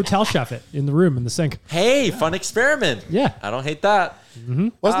 I'll just hotel chef it in the room in the sink. Hey, fun experiment. Yeah. I don't hate that.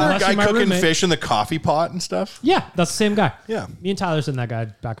 Wasn't there a Unless guy you're my cooking roommate. fish in the coffee pot and stuff? Yeah, that's the same guy. Yeah. Me and Tyler send that guy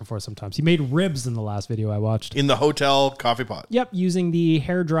back and forth sometimes. He made ribs in the last video I watched. In the hotel coffee pot. Yep, using the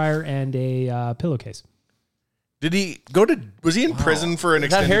hair dryer and a pillowcase. Did he go to? Was he in prison for an That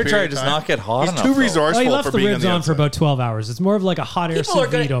extended hair period dryer of does time? not get hot He's enough, too though. resourceful Well, he left for the being ribs on the on for outside. about 12 hours. It's more of like a hot air People are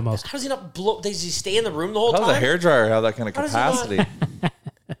sous gonna, vide almost. How does he not blow? Does he stay in the room the whole How does time? a hair dryer have that kind of How does he not- capacity?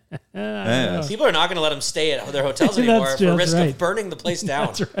 Man. People are not going to let him stay at their hotels That's anymore for just risk right. of burning the place down.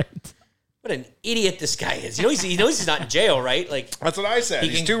 That's right. What an idiot this guy is. He knows he's not in jail, right? Like, That's what I said. He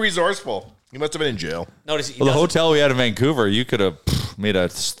He's can- too resourceful. He must have been in jail. notice he Well, the doesn't- hotel we had in Vancouver, you could have made a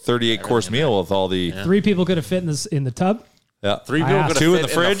 38-course meal with all the... 3 people could have fit in the tub. Yeah. 3 I people asked. could 2 have in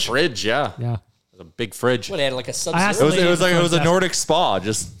fit the fridge? fridge, yeah. Yeah. It's a big fridge. What, they had like a sub I asked It was, Lady it was at like the it was a front desk. Nordic spa.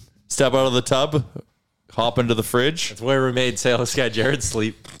 Just step out of the tub, hop into the fridge. That's where we made Sales Guy Jared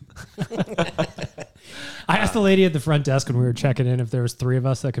sleep. I asked the lady at the front desk when we were checking in if there was 3 of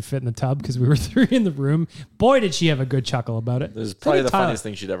us that could fit in the tub because we were 3 in the room. Boy, did she have a good chuckle about it. This is So probably did the Tyler. funniest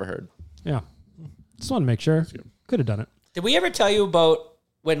thing she'd ever heard. Yeah. Just want to make sure. Could have done it. Did we ever tell you about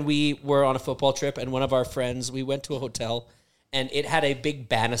when we were on a football trip and one of our friends, we went to a hotel and it had a big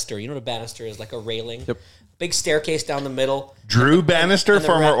banister. You know what a banister is? Like a railing. Yep. Big staircase down the middle. Drew Bannister, and the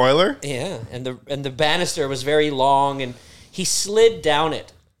former ra- Oiler. Yeah, and the banister was very long, and he slid down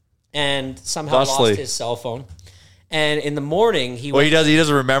it, and somehow Thusly. lost his cell phone. And in the morning, he Well, went, he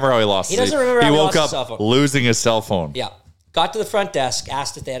doesn't remember how he lost He it. doesn't remember how he woke lost his up cell phone. losing his cell phone. yeah, got to the front desk,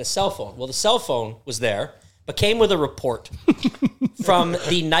 asked if they had a cell phone. Well, the cell phone was there, but came with a report from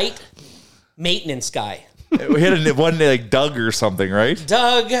the night maintenance guy, We had one like Doug or something, right?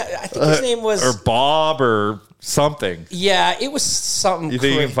 Doug. I think his name was. Or Bob or something. Yeah, it was something. You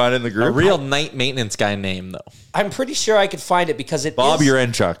think you can cra- find it in the group? A real night maintenance guy name, though. I'm pretty sure I could find it because it Bob is-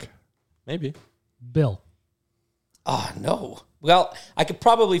 Urenchuk. Maybe. Bill. Oh, no. Well, I could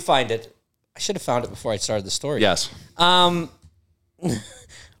probably find it. I should have found it before I started the story. Yes.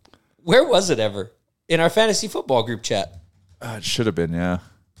 Where was it ever? In our fantasy football group chat. It should have been, yeah.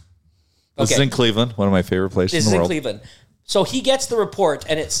 This is Okay. in Cleveland, one of my favorite places This in is the in world. Cleveland. So he gets the report,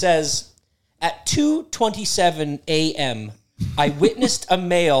 and it says, at 2:27 a.m., I witnessed a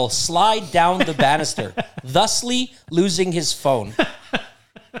male slide down the banister, thusly losing his phone.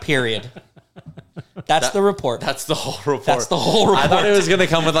 Period. That's the report. That's the whole report. That's the whole report. I thought it was going to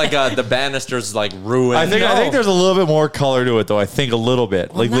come with like the banisters like ruined. I think there's a little bit more color to it, though. I think a little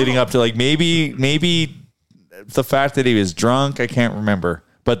bit, like no. leading up to like maybe the fact that he was drunk. I can't remember,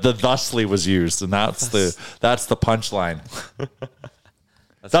 but the thusly was used, and that's the punchline.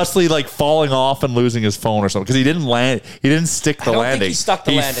 Thusly, like falling off and losing his phone or something because he didn't land. He didn't stick the don't think landing. he stuck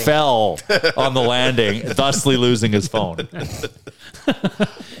the landing. fell on the landing, thusly losing his phone.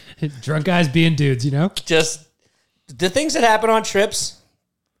 Drunk guys being dudes, you know? Just the things that happen on trips,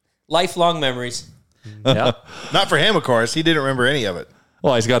 lifelong memories. Yeah. Not for him, of course. He didn't remember any of it.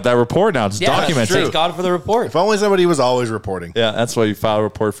 Well, he's got that report now. It's Yeah, documented. thank God for the report. If only somebody was always reporting. Yeah, that's why you file a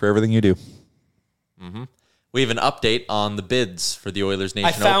report for everything you do. We have an update on the bids for the Oilers Nation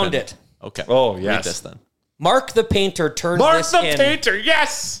I found Open. it. Okay. Oh, Read yes. this then. Mark the Painter turned this in. Painter,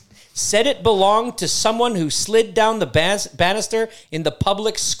 yes. Said it belonged to someone who slid down the banister in the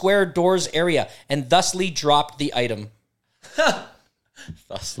public square doors area and thusly dropped the item.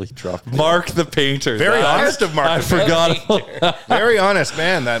 Thusly dropped. Mark the Painter. Very That's- honest of Mark. I the forgot. Very honest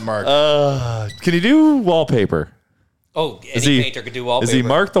man, that Mark. Can you do wallpaper? Oh, any painter could do wallpaper. Is he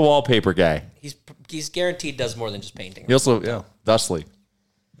Mark the wallpaper guy? He's guaranteed does more than just painting. He also, yeah, thusly.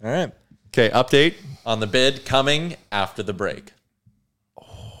 All right. Okay, update. On the bid coming after the break.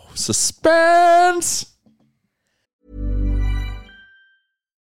 Suspense.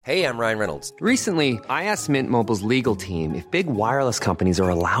 Hey, I'm Ryan Reynolds. Recently, I asked Mint Mobile's legal team if big wireless companies are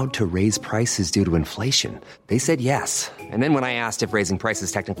allowed to raise prices due to inflation. They said yes. And then when I asked if raising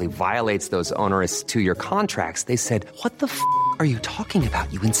prices technically violates those onerous 2-year contracts, they said, "What the f*** are you talking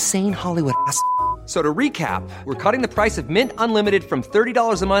about, you insane Hollywood ass?" So to recap, we're cutting the price of Mint Unlimited from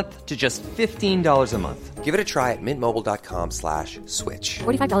 $30 a month to just $15 a month. Give it a try at mintmobile.com/switch.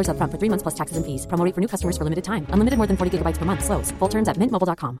 $45 up front for 3 months plus taxes and fees. Promo rate for new customers for limited time. Unlimited more than 40 gigabytes per month. Slows full terms at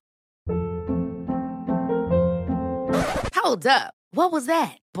mintmobile.com. Hold up. What was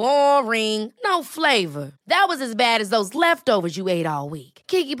that? Boring. No flavor. That was as bad as those leftovers you ate all week.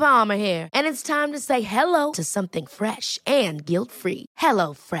 Keke Palmer here, and it's time to say hello to something fresh and guilt-free.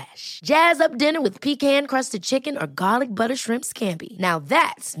 Hello Fresh. Jazz up dinner with pecan-crusted chicken or garlic butter shrimp scampi. Now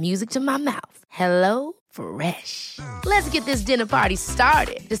that's music to my mouth. Hello Fresh. Let's get this dinner party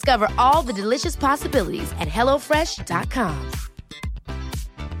started. Discover all the delicious possibilities at hellofresh.com.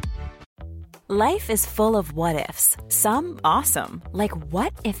 Life is full of what-ifs. Some awesome, like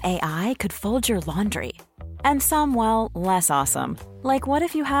what if AI could fold your laundry? And some, well, less awesome, like what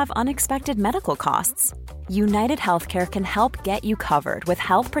if you have unexpected medical costs? United Healthcare can help get you covered with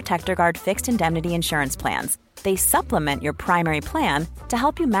Health Protector Guard fixed indemnity insurance plans. They supplement your primary plan to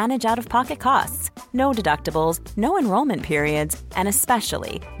help you manage out-of-pocket costs. No deductibles, no enrollment periods, and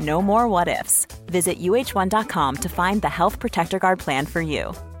especially no more what-ifs. Visit uh1.com to find the Health Protector Guard plan for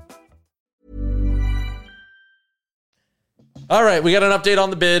you. All right, we got an update on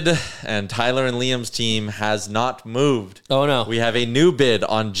the bid, and Tyler and Liam's team has not moved. Oh, no. We have a new bid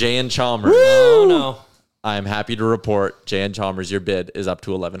on Jay and Chalmers. Oh, no. I'm happy to report, Jay and Chalmers, your bid is up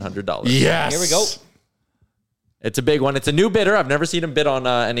to $1,100. Yes. Here we go. It's a big one. It's a new bidder. I've never seen him bid on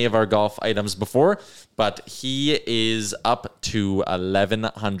any of our golf items before, but he is up to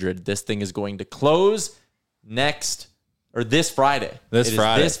 $1,100. This thing is going to close this Friday.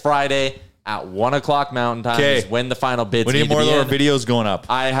 This Friday at 1 o'clock Mountain Time is when the final bids We need more of our videos going up.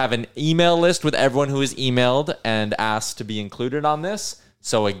 I have an email list with everyone who has emailed and asked to be included on this.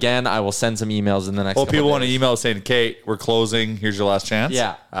 So again, I will send some emails in the next couple people days. want to email saying, Kate, we're closing. Here's your last chance.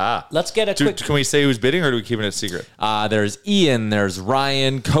 Yeah. Let's get a quick... Can we say who's bidding, or do we keep it a secret? There's Ian. There's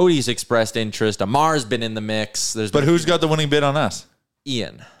Ryan. Cody's expressed interest. Amar's been in the mix. But who's got the winning bid on us?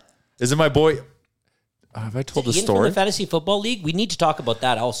 Ian. Is it my boy... Have I told the Ian story? from the Fantasy Football League? We need to talk about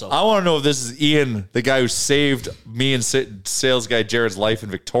that also. I want to know if this is Ian, the guy who saved me and sales guy Jared's life in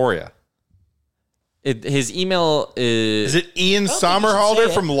Victoria. His email is... Is it Ian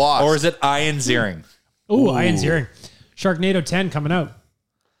Somerhalder from Lost? Or is it Ian Ziering? Oh, Ian Ziering. Sharknado 10 coming out.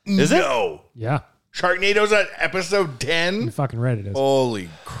 Is it? No. Yeah. Sharknado's at episode 10? You fucking right it is. Holy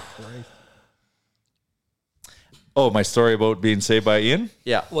Christ. Oh, my story about being saved by Ian?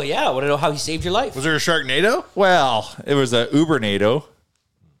 Yeah. Well, yeah. I want to know how he saved your life. Was there a Sharknado? Well, it was a Ubernado.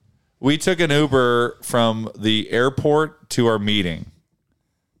 We took an Uber from the airport to our meeting.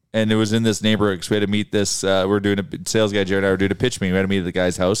 And it was in this neighborhood because we had to meet this. We're doing a sales guy, Jared and I were doing a pitch meeting. We had to meet at the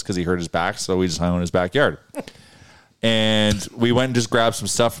guy's house because he hurt his back. So we just hung in his backyard. And we went and just grabbed some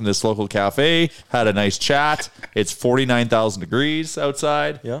stuff from this local cafe, had a nice chat. It's 49,000 degrees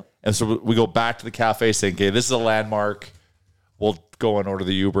outside. Yeah. And so we go back to the cafe saying, okay, this is a landmark. We'll go and order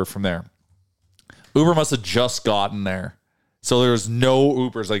the Uber from there. Uber must have just gotten there. So there was no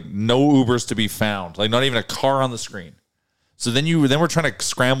Ubers, like no Ubers to be found, like not even a car on the screen. So then we're trying to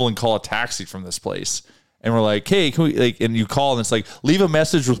scramble and call a taxi from this place. And we're like, hey, can we, and you call and it's like, leave a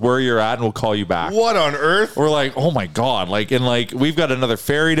message with where you're at and we'll call you back. What on earth? We're like, oh my God. We've got another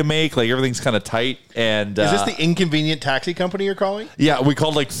ferry to make. Like everything's kind of tight. And is this the inconvenient taxi company you're calling? Yeah, we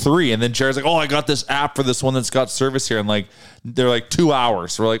called like 3. And then Jared's like, oh, I got this app for this one that's got service here. And they're like 2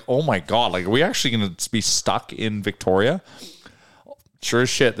 hours. So we're like, oh my God. Are we actually going to be stuck in Victoria? Sure as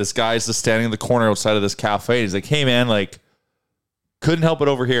shit. This guy's just standing in the corner outside of this cafe. He's like, hey man, couldn't help but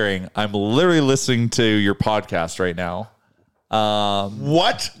overhearing. I'm literally listening to your podcast right now.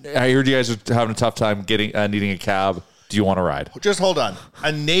 What? I heard you guys are having a tough time needing a cab. Do you want to ride? Just hold on.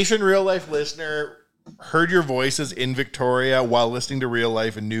 A Nation Real Life listener heard your voices in Victoria while listening to Real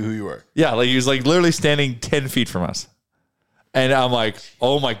Life and knew who you were. Yeah, he was literally standing 10 feet from us. And I'm like,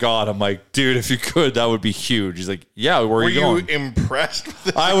 oh my God. I'm like, dude, if you could, that would be huge. He's like, yeah, where are you going? Were you impressed with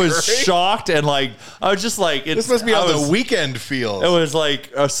this? I was shocked and I was just like, this must be how the weekend feels. It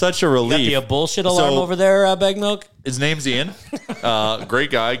was such a relief. You got the bullshit alarm over there, Bag Milk? His name's Ian.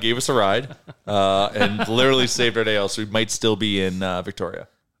 Great guy. Gave us a ride and literally saved our day. Else we might still be in Victoria.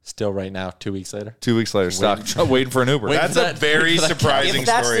 Still right now, 2 weeks later. 2 weeks later, stuck waiting for an Uber. That's a very surprising If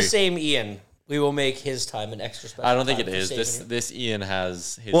that's story. the same Ian, we will make his time an extra special. I don't think it time for is. saving This Ian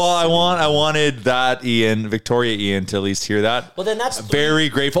has his. Well, I wanted that Victoria Ian, to at least hear that. Well, then that's very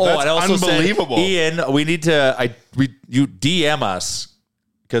grateful. That's and I also unbelievable. said, Ian, we need to. You DM us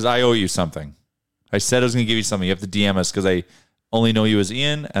because I owe you something. I said I was going to give you something. You have to DM us because I only know you as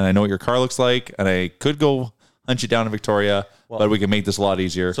Ian, and I know what your car looks like, and I could go hunt you down in Victoria, but we can make this a lot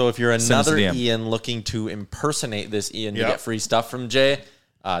easier. So if you're Send us a another DM. Ian looking to impersonate this Ian Yep. to get free stuff from Jay,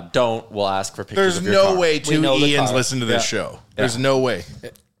 don't. We'll ask for pictures There's of your no car. way We 2 know the Ians car. listen to this show. There's no way.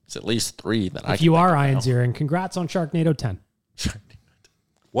 It's at least 3 that I If can you think are of Ian now. Ziering, congrats on Sharknado 10.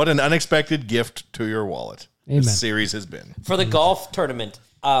 What an unexpected gift to your wallet Amen. this series has been. for the golf tournament.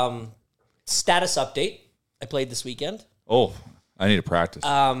 Status update. I played this weekend. Oh, I need to practice.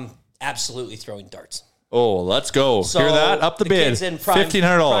 Absolutely throwing darts. Oh, let's go. So Hear that? Up the bid. kid's in prime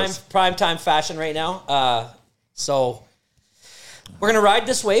 $1,500. prime time fashion right now. So we're gonna ride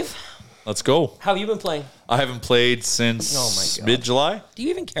this wave. Let's go. How have you been playing? I haven't played since Oh my God. mid-July. Do you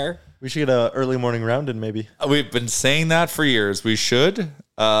even care? We should get an early morning round in maybe. We've been saying that for years. We should.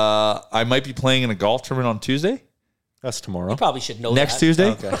 I might be playing in a golf tournament on Tuesday. That's tomorrow. You probably should know Next that. Tuesday.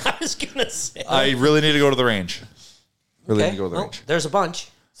 Okay. I was gonna say. I really need to go to the range. Really Okay. need to go to the Well, range. there's a bunch.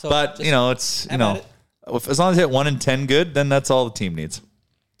 So But, just you know, it's, have at it. as long as I hit 1 in 10 good, then that's all the team needs.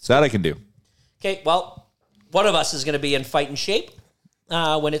 So that I can do. Okay, well, one of us is going to be in fighting shape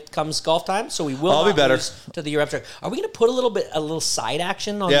when it comes golf time, so we will I'll be not better. lose to the Europe Track. Are we going to put a little side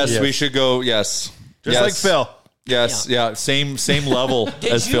action on Yes, the we should go. Yes. Just Yes. like Phil. Yes. Yeah. Same level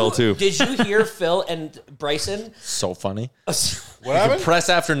as Phil, too. Did you hear Phil and Bryson? So funny. What You happened? can press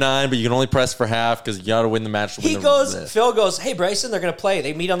after 9, but you can only press for half because you got to win the match. To win Phil goes, hey, Bryson, they're going to play.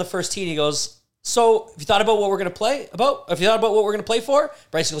 They meet on the first tee, and he goes, so have you thought about what we're going to play about? Have you thought about what we're going to play for?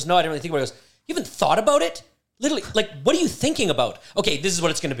 Bryson goes, no, I didn't really think about it. He goes, you haven't thought about it? Literally, like, what are you thinking about? Okay, this is what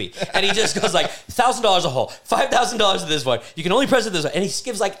it's going to be. And he just goes like, $1,000 a hole, $5,000 at this one. You can only press it this way. And he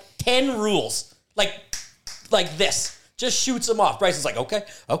gives like 10 rules, like this. Just shoots them off. Bryson's like, okay.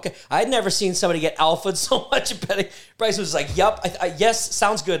 I had never seen somebody get alphaed so much at betting. Bryson was like, yup, yes,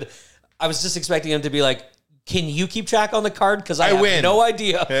 sounds good. I was just expecting him to be like, can you keep track on the card? Because I have win. no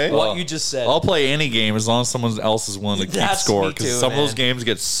idea Okay. what you just said. I'll play any game as long as someone else is willing to keep That's score. me Because too, some of those man. games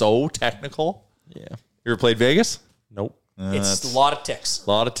get so technical. Yeah. You ever played Vegas? Nope. It's a lot of ticks. A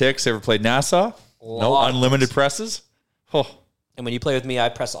lot of ticks. Ever played Nassau? No. Lot of Unlimited ticks. presses? Oh, And when you play with me, I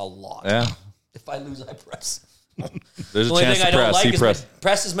press a lot. yeah. If I lose, I press. There's The a only chance thing I to don't press. like You is press.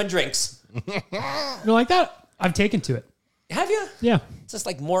 press is my drinks. You know, like that? I've taken to it. Have you? Yeah. It's just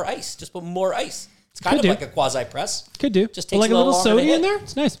like more ice. Just put more ice. It's kind Could of do. like a quasi press. Could do. Just But takes like a a little little longer to soda in hit. there.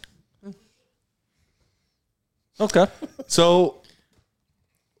 It's nice. Okay. So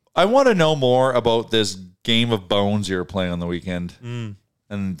I want to know more about this game of bones you were playing on the weekend. And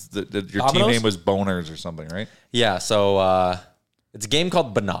your team Dominoes? name was Boners or something, right? Yeah, so it's a game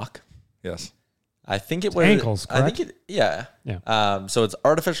called Bannock. Yes. I think it was ankles, I think it, yeah. Yeah. So it's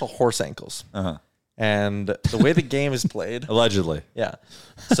artificial horse ankles. Uh-huh. And the way the game is played, Allegedly. yeah.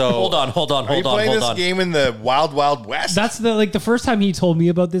 So Hold on. Are you playing this game in the Wild Wild West? That's the first time he told me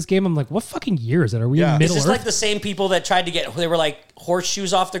about this game. I'm like, what fucking year is it? Are we Yeah. in Is Middle this Earth? like the same people that tried to get, they were like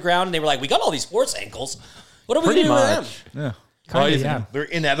horseshoes off the ground and they were like, we got all these horse ankles. What are we Pretty doing with them? much. Yeah. Kinda, yeah. They're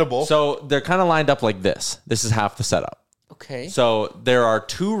inedible. So they're kind of lined up like this. This is half the setup. Okay. So there are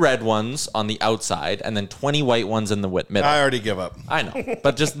 2 red ones on the outside and then 20 white ones in the middle. I already give up. I know,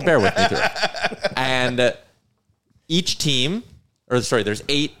 but just bear with me through it. And each team, there's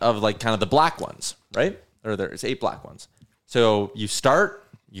 8 of like kind of the black ones, right? Or there's 8 black ones. So you start,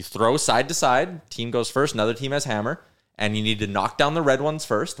 you throw side to side. Team goes first. Another team has hammer, and you need to knock down the red ones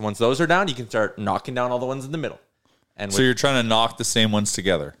first. Once those are down, you can start knocking down all the ones in the middle. And So you're trying to knock the same ones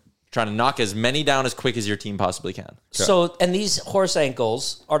together. trying to knock as many down as quick as your team possibly can. So, and these horse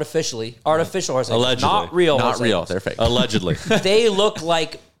ankles, artificial horse ankles, Allegedly. not real Not horse real. ankles. They're fake. Allegedly. They look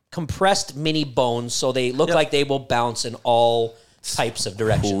like compressed mini bones, so they look like they will bounce in all types of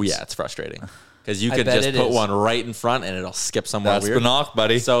directions. Oh, yeah, it's frustrating. Because you I could bet just it put is. one right in front and it'll skip somewhere That's weird. Bannock,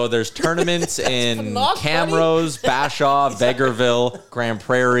 buddy. So there's tournaments in Bannock, Camrose, Bashaw, Vegreville, Grand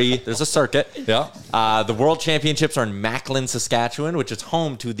Prairie. There's a circuit. Yeah. The World Championships are in Macklin, Saskatchewan, which is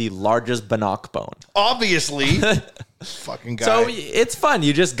home to the largest Bannock bone. Obviously. Fucking guy. So it's fun.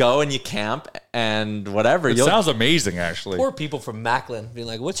 You just go and you camp and whatever. It sounds amazing, actually. Poor people from Macklin being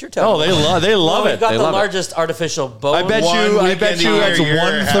like, "What's your Oh, town?" they love We've it. got They the love it. largest artificial bone. I bet One you weekend a that's year,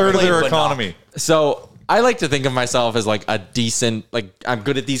 1/3 of their Bannock. economy. So I like to think of myself as like a decent, like I'm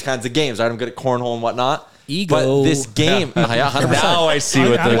good at these kinds of games, right? I'm good at cornhole and whatnot. Ego. But this game, yeah, 100%. Now I see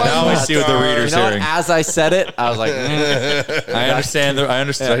what the readers hearing. As I said it, I was like, I understand. I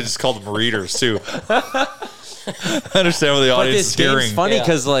understand. I just called them readers too. I understand what the but audience this is hearing. game's funny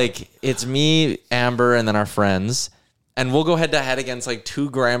because like it's me, Amber, and then our friends. And we'll go head to head against like 2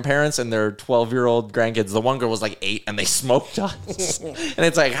 grandparents and their 12-year-old grandkids. The one girl was like 8 and they smoked us. And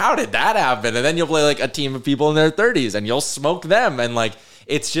it's like, how did that happen? And then you'll play like a team of people in their 30s and you'll smoke them. And like,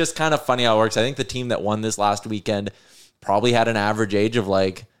 it's just kind of funny how it works. I think the team that won this last weekend probably had an average age of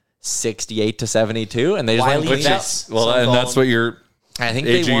like 68 to 72. And they just Wiley went Vets. And that's what your I think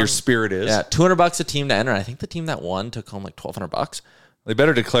age they of won, your spirit is. Yeah, $200 a team to enter. I think the team that won took home like $1,200. They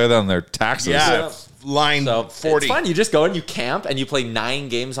better declare that on their taxes. Yeah, line 40. It's fun. You just go and you camp and you play 9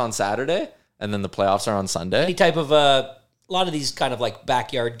 games on Saturday, and then the playoffs are on Sunday. Any type of a lot of these kind of like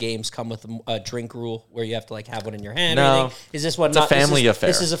backyard games come with a drink rule where you have to like have one in your hand. No. Or anything. Is this one? It's a family affair.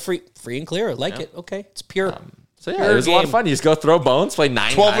 This is a free and clear. I like it. Okay, it's pure. So yeah, it was a lot of fun. You just go throw bones, play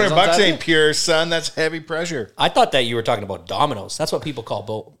 9 $1,200 ain't pure, son. That's heavy pressure. I thought that you were talking about dominoes. That's what people call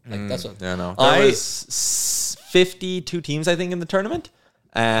boat. Like that's what. Yeah, no. There was 52 teams, I think, in the tournament,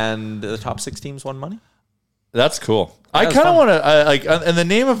 and the top 6 teams won money. That's cool. That I was kind of fun. want to, like, in the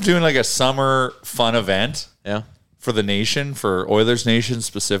name of doing like a summer fun event. Yeah. For the nation, for Oilers Nation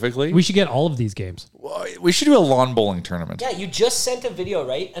specifically. We should get all of these games. We should do a lawn bowling tournament. Yeah, you just sent a video,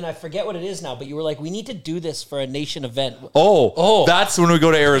 right? And I forget what it is now, but you were like, we need to do this for a nation event. Oh, that's when we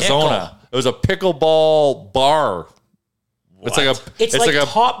go to Arizona. It was a pickleball bar. It's like It's like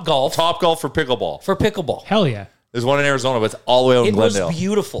Top Golf. Top Golf for pickleball. For pickleball. Hell yeah. There's one in Arizona, but it's all the way out in It was Glendale.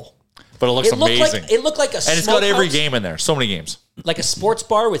 beautiful. But it looks amazing. It looked like a and it's got every smokehouse. game in there. So many games. Like a sports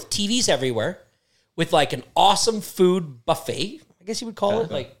bar with TVs everywhere, with like an awesome food buffet, I guess you would call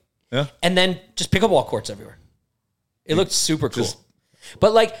it. Like, yeah. And then just pickleball courts everywhere. It looked super cool.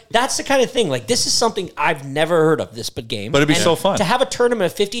 But like, that's the kind of thing. Like, this is something I've never heard of, this game. But it'd be And so fun. to have a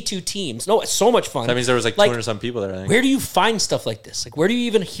tournament of 52 teams. No, it's so much fun. That means there was like 200 some people there, I think. Where do you find stuff like this? Like, where do you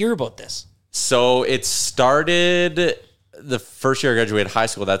even hear about this? So it started the first year I graduated high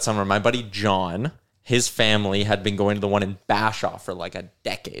school that summer. My buddy John, his family had been going to the one in Bashaw for like a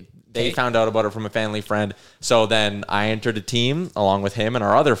decade. They found out about it from a family friend. So then I entered a team along with him and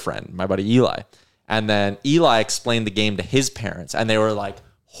our other friend, my buddy Eli. And then Eli explained the game to his parents, and they were like,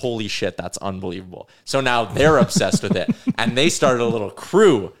 holy shit, that's unbelievable. So now they're obsessed with it. And they started a little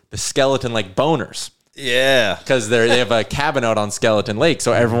crew, the Skeleton Lake Boners. Yeah. Because they have a cabin out on Skeleton Lake.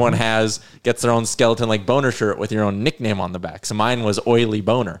 So everyone gets their own Skeleton Lake Boner shirt with your own nickname on the back. So mine was Oily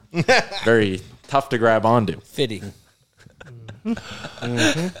Boner. Very tough to grab onto. Fitting.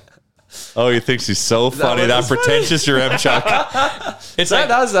 Mm-hmm. Oh, he thinks he's so funny. That pretentious your M Chuck. It's like,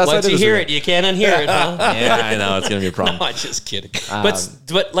 once you hear it, you can't unhear it, huh? Yeah, I know. It's going to be a problem. No, I'm just kidding.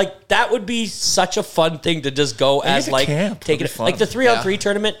 But like, that would be such a fun thing to just go as like, take it. Like the 3-on-3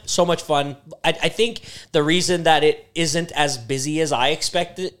 tournament, so much fun. I think the reason that it isn't as busy as I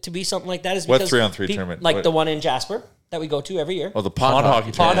expect it to be something like that is What because 3-on-3 tournament? Like What? the one in Jasper that we go to every year. Oh, the pond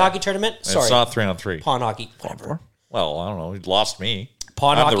hockey tournament. Pond hockey tournament. It's Sorry. not 3-on-3. Pond hockey. Whatever. Well, I don't know. He lost me.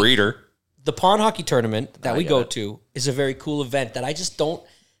 Pond I'm hockey. the reader. The pond hockey tournament that we go to is a very cool event that I just don't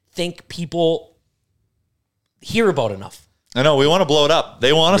think people hear about enough. I know. We want to blow it up.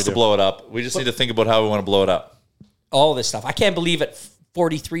 They want us to blow it up. We just need to think about how we want to blow it up. All this stuff. I can't believe at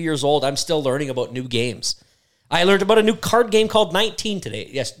 43 years old, I'm still learning about new games. I learned about a new card game called 19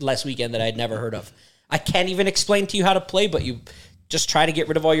 last weekend that I had never heard of. I can't even explain to you how to play, but you just try to get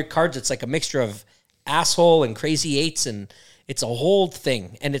rid of all your cards. It's like a mixture of asshole and crazy eights, and it's a whole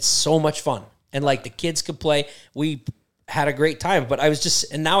thing, and it's so much fun. And like the kids could play. We had a great time, but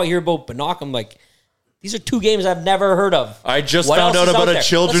and now I hear about Bannock. I'm like, these are 2 games I've never heard of. I just What found else out is out about a there?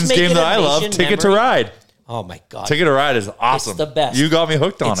 children's Let's make game it that a I love, nation Ticket to memory. Ride. Oh my God. Ticket to Ride is awesome. It's the best. You got me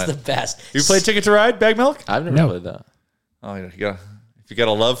hooked on It's it. the best. You played Ticket to Ride, Bag Milk? I've never played that. Oh, yeah. If you got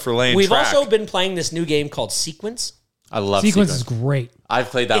a love for laying We've track. also been playing this new game called Sequence. I love Sequence Sequence. is great. I've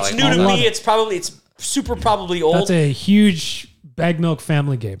played that. It's like new all to the me. time. It's super probably old. That's a huge Bag Milk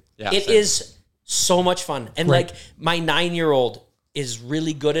family game. Yeah, It same. is so much fun. And Great. like my 9-year-old is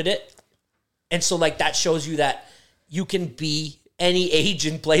really good at it. And so like that shows you that you can be any age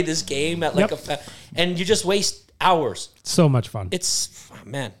and play this game at like and you just waste hours. So much fun. It's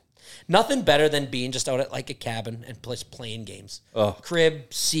man, nothing better than being just out at like a cabin and just playing games. Oh.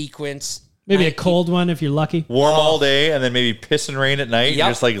 Crib, Sequence. Maybe a cold one if you're lucky. Warm all day and then maybe piss and rain at night. Yep. You're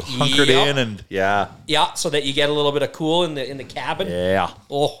just like hunkered Yep. in and yeah. Yeah, so that you get a little bit of cool in the cabin. Yeah.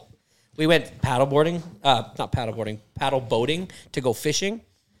 Oh, we went paddle boating to go fishing.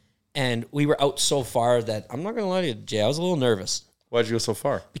 And we were out so far that I'm not going to lie to you, Jay, I was a little nervous. Why'd you go so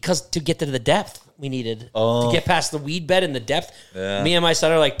far? Because to get to the depth we needed to get past the weed bed and the depth. Yeah. Me and my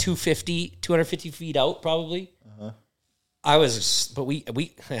son are like 250 feet out probably.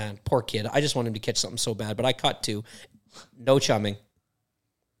 Man, poor kid. I just wanted him to catch something so bad, but I caught 2. No chumming.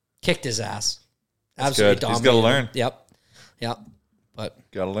 Kicked his ass. Absolutely good. He's dominated. gotta learn. Yep. But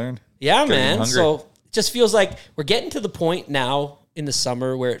Gotta learn. yeah, Gotta be man. hungry. So it just feels like we're getting to the point now in the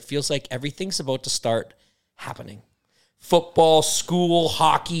summer where it feels like everything's about to start happening. Football, school,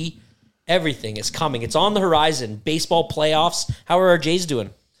 hockey, everything is coming. It's on the horizon. Baseball playoffs. How are our Jays doing?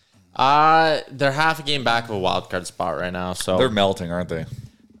 They're half a game back of a wild card spot right now, so They're melting, aren't they?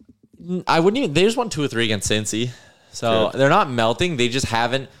 I wouldn't even. They just won 2 or 3 against Cincy, so Good. they're not melting. They just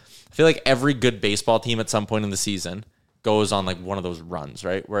haven't. I feel like every good baseball team at some point in the season goes on like one of those runs,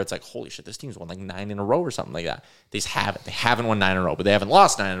 right, where it's like, holy shit, this team's won like 9 in a row or something like that. They just haven't. They haven't won 9 in a row, but they haven't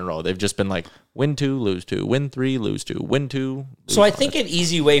lost 9 in a row. They've just been like win 2, lose 2, win 3, lose 2, win 2. So I think an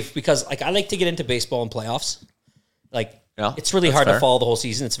easy way, because like I like to get into baseball and playoffs. Like it's really that's hard fair. to follow the whole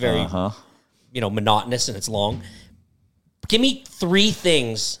season. It's very monotonous and it's long. Give me 3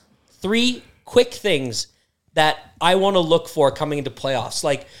 things, 3 quick things that I want to look for coming into playoffs.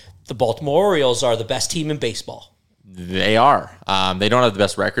 Like the Baltimore Orioles are the best team in baseball. They are. They don't have the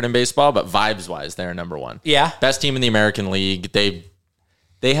best record in baseball, but vibes-wise, they're number 1. Yeah. Best team in the American League.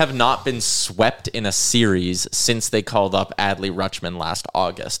 They have not been swept in a series since they called up Adley Rutschman last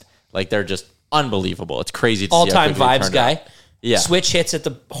August. Like, they're just unbelievable. It's crazy to see. All-time how quickly they vibes turned guy. out. Yeah. Switch hits at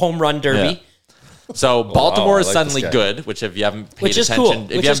the home run derby. Yeah. So Baltimore wow, is I like suddenly this guy. good, which if you haven't paid Which is attention, cool.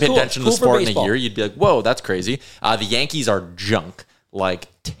 if Which you is haven't paid cool. attention to Cool the for sport in a baseball. year, you'd be like, whoa, that's crazy. The Yankees are junk, like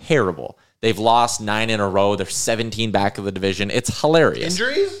terrible. They've lost 9 in a row. They're 17 back of the division. It's hilarious.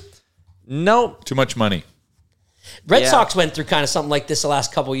 Injuries? Nope. Too much money. Red Yeah. Sox went through kind of something like this the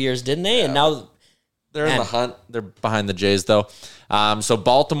last couple of years, didn't they? And now They're in the hunt. They're behind the Jays, though. So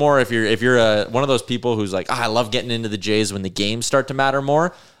Baltimore, if you're one of those people who's like, I love getting into the Jays when the games start to matter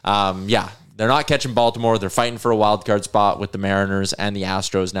more. They're not catching Baltimore. They're fighting for a wild card spot with the Mariners and the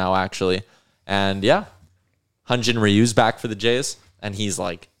Astros now, actually. And Hyun-Jin Ryu's back for the Jays, and he's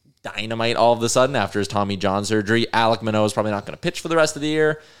like dynamite all of a sudden after his Tommy John surgery. Alek Manoah is probably not going to pitch for the rest of the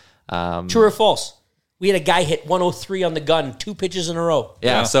year. True or false? We had a guy hit 103 on the gun, 2 pitches in a row.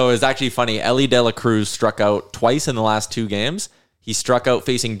 Yeah, so it's actually funny. Ellie De La Cruz struck out twice in the last 2 games. He struck out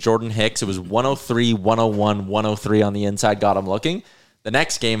facing Jordan Hicks. It was 103, 101, 103 on the inside, got him looking. The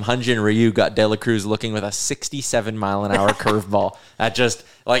next game, Hyun-Jin Ryu got De La Cruz looking with a 67-mile-an-hour curveball. That just,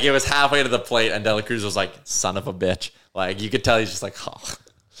 like, it was halfway to the plate, and De La Cruz was like, son of a bitch. Like, you could tell he's just like, oh.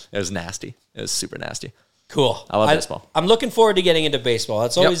 It was nasty. It was super nasty. Cool. I love baseball. I'm looking forward to getting into baseball.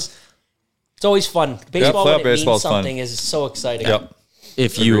 It's always fun. Baseball when it means something is so exciting. Yep.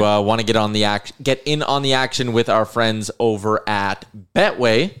 If you want to get in on the action with our friends over at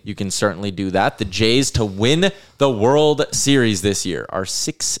Betway, you can certainly do that. The Jays to win the World Series this year are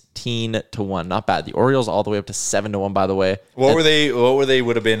 16-1. Not bad. The Orioles all the way up to 7-1, by the way. What were they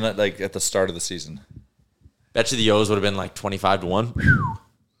would have been like at the start of the season? Bet you the O's would have been like 25-1,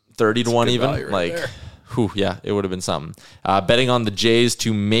 30-1 even. It would have been something. Betting on the Jays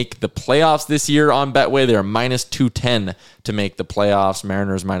to make the playoffs this year on Betway, they're minus 210 to make the playoffs.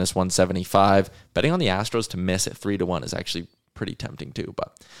 Mariners minus 175. Betting on the Astros to miss at 3-1 is actually pretty tempting too.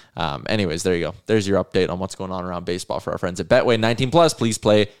 But anyways, there you go. There's your update on what's going on around baseball for our friends at Betway. 19 plus. Please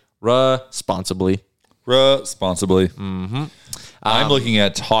play responsibly. Mm-hmm. I'm looking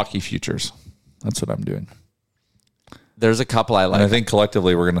at hockey futures. That's what I'm doing. There's a couple I like. And I think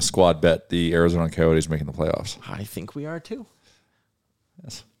collectively we're going to squad bet the Arizona Coyotes making the playoffs. I think we are too.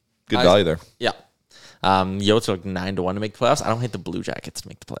 Yes. Good value there. Yeah. Yotes are like 9-1 to make the playoffs. I don't hate the Blue Jackets to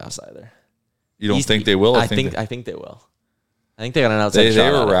make the playoffs either. You don't think they will? I think they will. I think they got an outside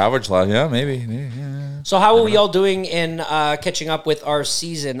shot. They were ravaged last. Yeah, maybe. Yeah. So how are we all doing in catching up with our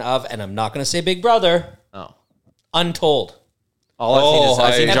season of, and I'm not going to say Big Brother, Untold? All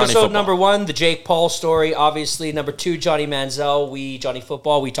I've seen is Johnny Episode Football. number 1, the Jake Paul story, obviously. Number 2, Johnny Manziel. Johnny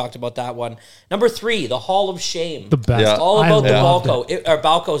Football. We talked about that one. Number 3, the Hall of Shame. The best. Yeah. All about the loved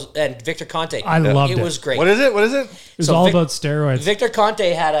Balco and Victor Conte. I loved it. It was great. What is it? It was all about steroids. Victor Conte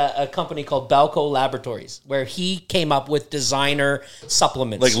had a company called Balco Laboratories where he came up with designer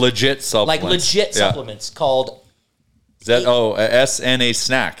supplements. Like legit supplements. Supplements called... SNA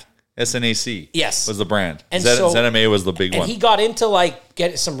Snack. SNAC. Yes. Was the brand. And ZMA was the big one. And he got into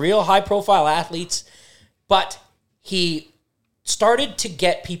getting some real high profile athletes, but he started to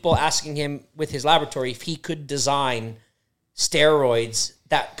get people asking him with his laboratory if he could design steroids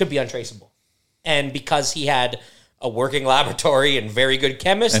that could be untraceable. And because he had a working laboratory and very good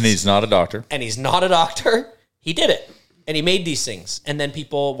chemists. And he's not a doctor. He did it. And he made these things. And then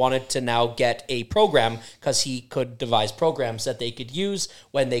people wanted to now get a program because he could devise programs that they could use,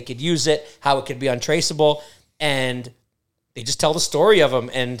 when they could use it, how it could be untraceable. And they just tell the story of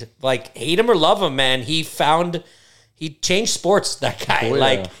him. And like, hate him or love him, man, he changed sports, that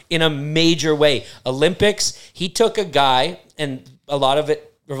guy, in a major way. Olympics, he took a guy, and a lot of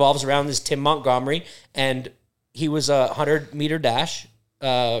it revolves around this Tim Montgomery, and he was a 100-meter dash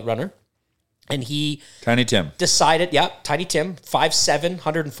runner. And he... Tiny Tim. Decided, Tiny Tim, 5'7",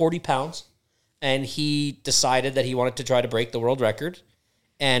 140 pounds. And he decided that he wanted to try to break the world record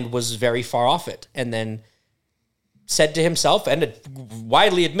and was very far off it. And then said to himself, and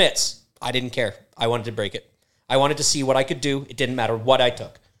widely admits, I didn't care. I wanted to break it. I wanted to see what I could do. It didn't matter what I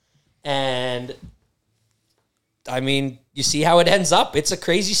took. And... I mean, you see how it ends up. It's a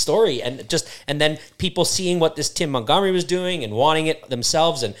crazy story. And then people seeing what this Tim Montgomery was doing and wanting it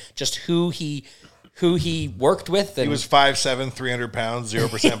themselves, and just who he worked with. And he was 5'7", 300 pounds,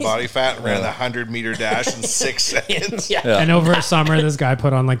 0% body fat, and ran the 100-meter dash in 6 seconds. And over a summer, this guy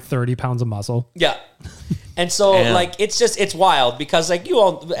put on like 30 pounds of muscle. Yeah. And so like, it's wild because like we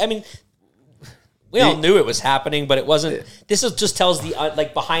all knew it was happening, but it wasn't. This just tells the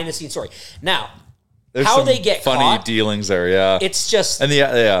like behind the scenes story. Now, there's how some they get funny caught, dealings there, yeah. It's just... And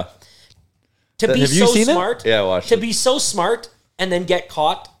to be so smart... Yeah, I watched to be so smart and then get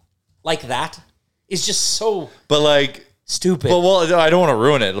caught like that is just so... But like... Stupid. Well, I don't want to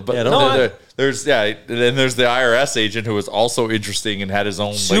ruin it. But there's the IRS agent who was also interesting and had his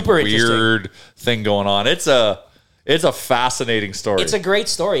own weird thing going on. It's a fascinating story. It's a great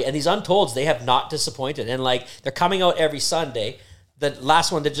story. And these Untolds, they have not disappointed. And like, they're coming out every Sunday. The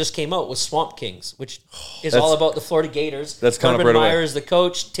last one that just came out was Swamp Kings, which is all about the Florida Gators. That's kind Urban of right Meyer away. is the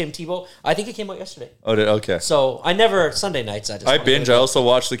coach. Tim Tebow. I think it came out yesterday. Oh, okay. So I never Sunday nights. I binge. I also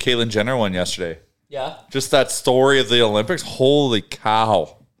watched the Caitlyn Jenner one yesterday. Yeah. Just that story of the Olympics. Holy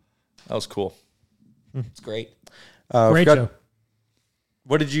cow, that was cool. It's great. Great show.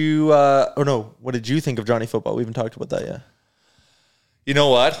 What did you? What did you think of Johnny Football? We haven't talked about that yet. You know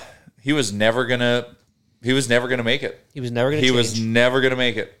what? He was never gonna make it. He was never going to make it. And he was never going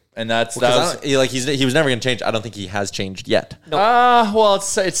to change. I don't think he has changed yet. No. Well,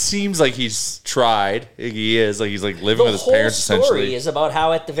 it seems like he's tried. He is he's living with his parents essentially. The whole story is about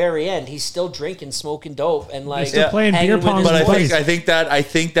how at the very end he's still drinking, smoking dope, and like still playing beer pong. But I think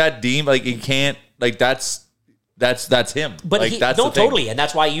that Dean he can't that's him. But that's totally, and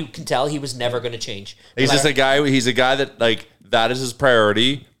that's why you can tell he was never going to change. He's just a guy. He's a guy that that is his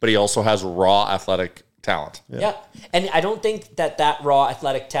priority, but he also has raw athletic talent. Yeah. And I don't think that raw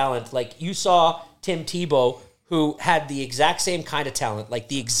athletic talent, like you saw Tim Tebow, who had the exact same kind of talent, like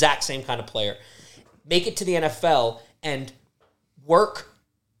the exact same kind of player, make it to the NFL and work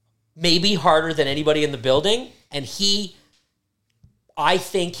maybe harder than anybody in the building. And he, I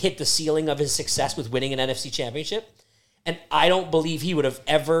think, hit the ceiling of his success with winning an NFC championship. And I don't believe he would have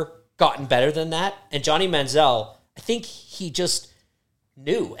ever gotten better than that. And Johnny Manziel, I think he just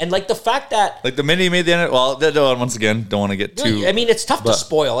knew. And like the fact that the minute he made the end, once again, don't want to get too. I mean, it's tough to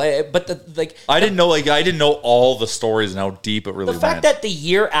spoil, but I didn't know all the stories and how deep it really went. The fact that the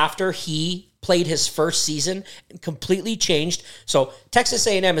year after he played his first season and completely changed. So Texas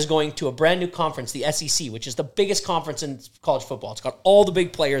A&M is going to a brand new conference, the SEC, which is the biggest conference in college football. It's got all the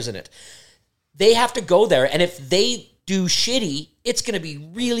big players in it. They have to go there, and if they do shitty, it's going to be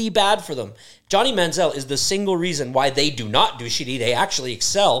really bad for them. Johnny Manziel is the single reason why they do not do shitty. They actually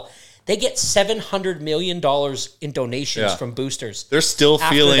excel. They get $700 million in donations from boosters. They're still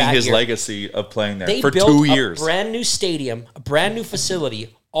feeling his legacy of playing there for 2 years. A brand new stadium, a brand new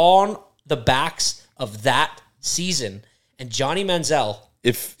facility on the backs of that season. And Johnny Manziel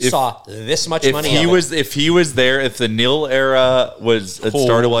saw this much money. If he was there, if the Nil era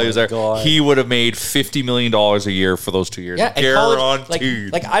started while he was there, he would have made $50 million a year for those 2 years. Yeah,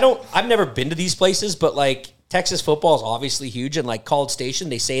 guaranteed. I've never been to these places, but like Texas football is obviously huge, and like College Station,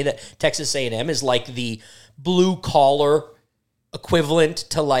 they say that Texas A&M is like the blue collar equivalent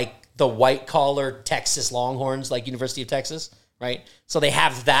to like the white collar Texas Longhorns, like University of Texas. Right, so they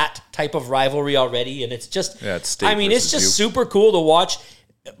have that type of rivalry already, and it's just, it's just super cool to watch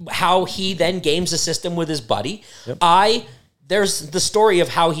how he then games the system with his buddy. Yep. There's the story of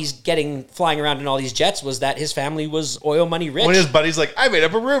how he's flying around in all these jets was that his family was oil money rich. When his buddy's like, I made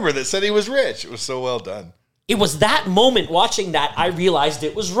up a rumor that said he was rich. It was so well done. It was that moment watching that I realized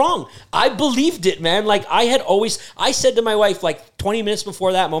it was wrong. I believed it, man. Like I said to my wife like 20 minutes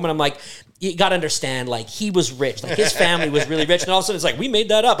before that moment, I'm like, you got to understand, like he was rich. Like his family was really rich. And all of a sudden it's like, we made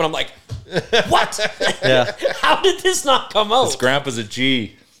that up. And I'm like, what? Yeah. How did this not come out? His grandpa's a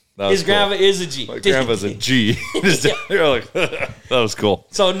G. His grandma is a G. My grandma's a G. You're like, that was cool.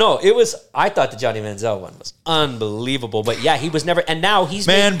 So no, I thought the Johnny Manziel one was unbelievable. But yeah, he was never, and now he's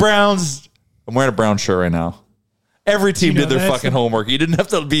Browns. I'm wearing a brown shirt right now. Every team did their that? fucking homework. You didn't have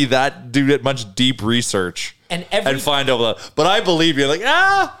to do that much deep research and find out that. But I believe you. Like,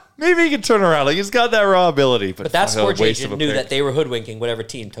 maybe he can turn around. Like, he's got that raw ability. But that sports agent knew that they were hoodwinking whatever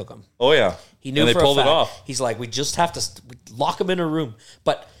team took him. Oh yeah, he knew. And they pulled it off. He's like, we just have to lock him in a room.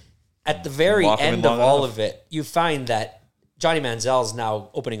 But at the very end of all of it, you find that Johnny Manziel is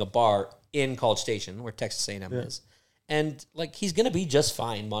now opening a bar in College Station, where Texas A&M is, and like he's going to be just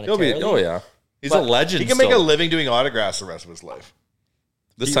fine monetarily. He's a legend. He can make a living doing autographs the rest of his life.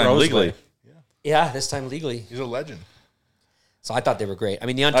 This time legally. Yeah, this time legally. He's a legend. So I thought they were great. I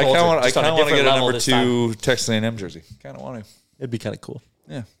mean, the Untold I just on a want to different get a level number this 2 time. Texas A&M jersey. Kind of want to. It'd be kind of cool.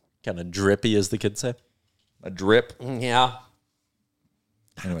 Yeah. Kind of drippy, as the kids say. A drip. Yeah.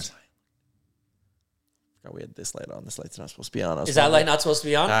 Anyways. We had this light on. This light's not supposed to be on. Is that light not supposed to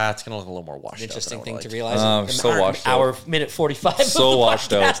be on? It's going to look a little more washed out. Interesting thing to realize. So washed out. Minute 45. So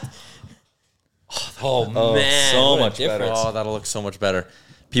washed out. Oh, man. So much better. Oh, that'll look so much better.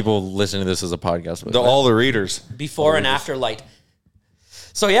 People listening to this as a podcast. All the readers. Before and after light.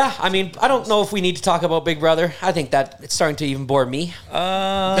 So, yeah, I mean, I don't know if we need to talk about Big Brother. I think that it's starting to even bore me.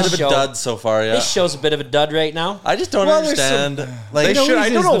 Bit of a dud so far, yeah. This show's a bit of a dud right now. I just don't understand. I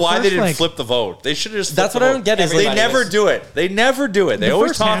don't know why they didn't flip the vote. They should have just That's what I don't get. They never do it. They never do it. They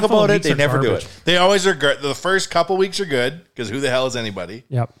always talk about it. They never do it. They always are good. The first couple weeks are good because who the hell is anybody?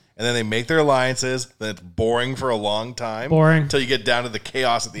 Yep. And then they make their alliances. Then it's boring for a long time. Boring. Until you get down to the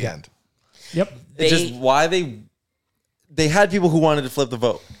chaos at the end. Yep. It's just why they had people who wanted to flip the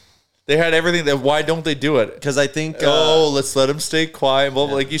vote. They had everything. Why don't they do it? Because I think let's let them stay quiet. Well,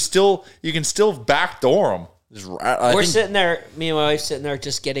 like you can still backdoor them. We're sitting there, me and my wife sitting there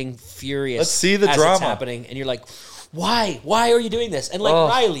just getting furious. Let's see the as drama it's happening, and you're like, why? Why are you doing this? And like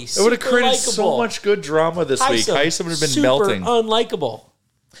Riley, it would have created so much good drama this week. Heisem would have been super melting. Unlikable.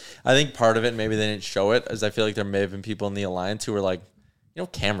 I think part of it, maybe they didn't show it, is I feel like there may have been people in the alliance who were like,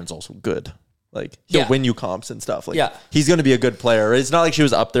 Cameron's also good. Like, he'll win you comps and stuff. Like, he's going to be a good player. It's not like she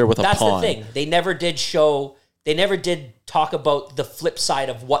was up there with a pawn. That's the thing. They never did talk about the flip side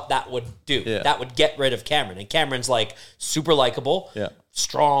of what that would do. Yeah. That would get rid of Cameron. And Cameron's like super likable,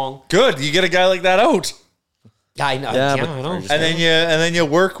 strong. Good. You get a guy like that out. I know. Yeah, I but- know. And then you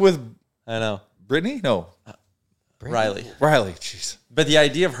work with I know. Brittany? No. Riley. Jeez. But the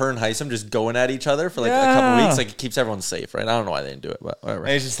idea of her and Heisem just going at each other for like a couple weeks, like it keeps everyone safe, right? I don't know why they didn't do it, but whatever.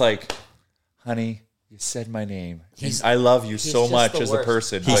 And it's just like, honey, you said my name. I love you so much as a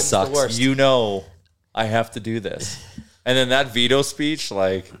person. He sucks. You know I have to do this. And then that veto speech,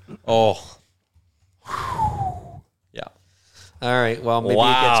 like, yeah. All right. Well, maybe it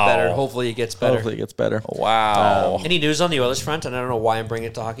gets better. Hopefully it gets better. Hopefully it gets better. Wow. Any news on the Oilers front? And I don't know why I'm bringing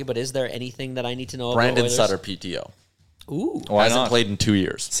it to hockey, but is there anything that I need to know Brandon about Oilers? Sutter, PTO. Ooh. Why Hasn't not? played in 2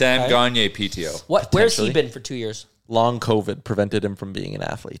 years. Sam Gagne, PTO. Where's he been for 2 years? Long COVID prevented him from being an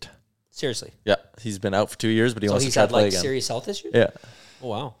athlete. Seriously. Yeah. He's been out for 2 years, but he So wants to he's try to had play like again. serious health issues? Yeah. Oh,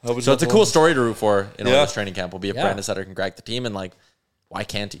 wow. So it's a cool story to root for in Yeah. Oilers training camp will be if Yeah. Brandon Sutter can crack the team, and like, why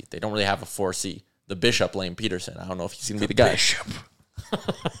can't he? They don't really have a 4C. The Bishop, Lane Peterson. I don't know if he's going to be the guy. Bishop.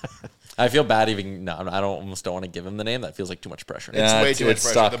 I feel bad even. No, I almost don't want to give him the name. That feels like too much pressure. It's way too much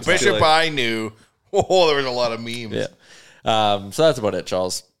pressure. sucked. The Bishop I knew. Oh, there was a lot of memes. Yeah. So that's about it,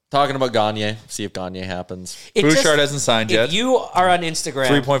 Charles. Talking about Gagne. See if Gagne happens. Bouchard hasn't signed yet. If you are on Instagram,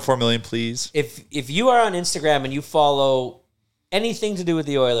 3.4 million, please. if you are on Instagram and you follow anything to do with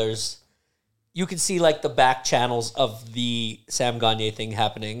the Oilers, you can see like the back channels of the Sam Gagne thing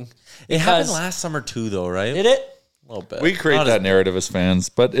happening. It happened last summer too, though, right? Did it? A little bit. We create that narrative as fans,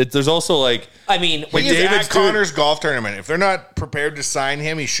 but there's also like, I mean, He is at Connor's golf tournament. If they're not prepared to sign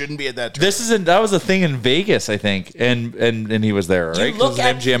him, he shouldn't be at that tournament. that was a thing in Vegas, I think, and he was there, right? you look 'Cause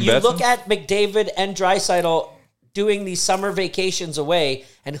at MGM you Betson. look at McDavid and Draisaitl doing these summer vacations away,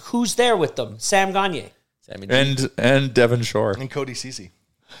 and who's there with them? Sam Gagne. and Devon Shore And Cody Ceci.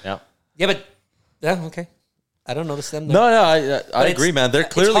 Yeah. Yeah, but okay. I don't notice them. No, I But agree, man. They're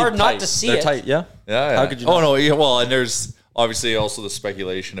clearly it's hard tight. not to see They're it. tight, yeah. Yeah. How could you Oh not? no. Yeah, well, and there's obviously also the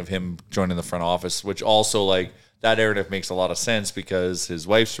speculation of him joining the front office, which also like that narrative makes a lot of sense because his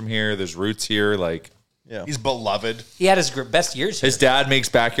wife's from here. There's roots here. Like, yeah, he's beloved. He had his best years here. His dad makes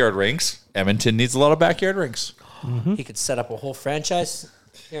backyard rinks. Edmonton needs a lot of backyard rinks. Mm-hmm. He could set up a whole franchise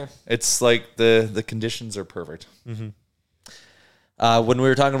here. It's like the conditions are perfect. Mm-hmm. When we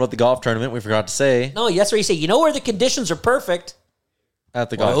were talking about the golf tournament, we forgot to say No, that's where you say, you know where the conditions are perfect? at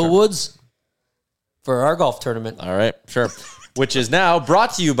the golf tournament. Wildwoods for our golf tournament. All right, sure. which is now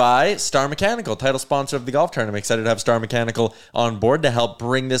brought to you by Star Mechanical, title sponsor of the golf tournament. Excited to have Star Mechanical on board to help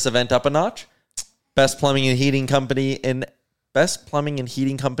bring this event up a notch. Best plumbing and heating company in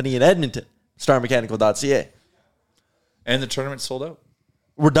Edmonton. StarMechanical.ca. And the tournament sold out.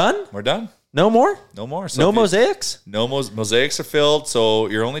 We're done? We're done. No more? No more. So no mosaics? No mosaics are filled. So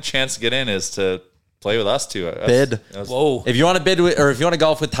your only chance to get in is to play with us two. Bid. Whoa. If you want to bid with, or if you want to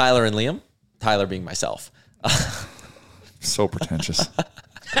golf with Tyler and Liam, Tyler being myself. So pretentious.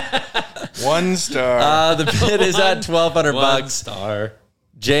 1 star. The bid is at $1,200. 1 star.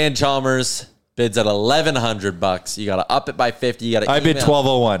 Jay and Chalmers bids at $1,100. You got to up it by 50. You got to. I bid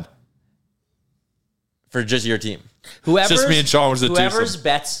 $1,201 for just your team. Whoever's just me and Chalmers.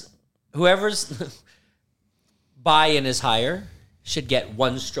 Whoever's buy-in is higher should get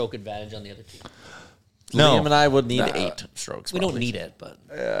 1 stroke advantage on the other team. No. Liam and I would need 8 strokes. We don't need it, but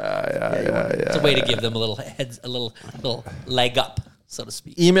yeah. It's a way to give them a little leg up, so to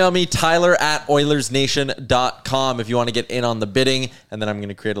speak. Email me, Tyler@OilersNation.com if you want to get in on the bidding, and then I'm going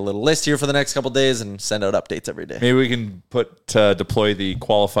to create a little list here for the next couple of days and send out updates every day. Maybe we can deploy the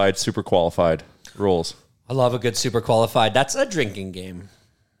qualified, super qualified rules. I love a good super qualified. That's a drinking game.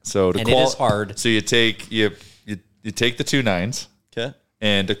 So it is hard. So you take the 2 nines. Okay.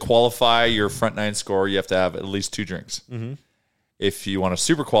 And to qualify your front 9 score, you have to have at least 2 drinks. Mm-hmm. If you want to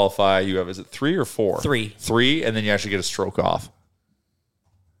super qualify, you have, is it 3 or 4? 3. 3, and then you actually get a stroke off.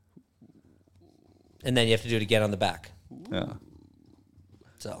 And then you have to do it again on the back. Yeah.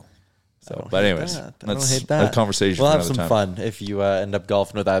 But anyways, that's a conversation. We'll have some fun if you end up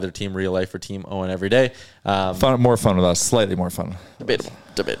golfing with either Team Real Life or Team Owen every day. More fun with us, slightly more fun.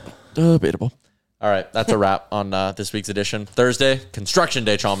 Debatable. All right, that's a wrap on this week's edition. Thursday, Construction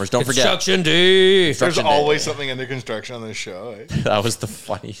Day, Chalmers. Don't forget. Construction Day. There's always something under construction on this show. Eh? That was the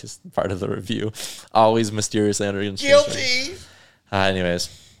funniest part of the review. Always mysteriously under construction. Guilty. Anyways,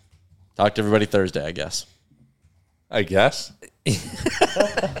 talk to everybody Thursday, I guess.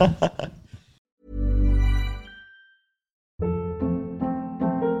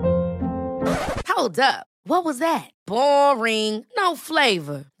 Hold up. What was that? Boring. No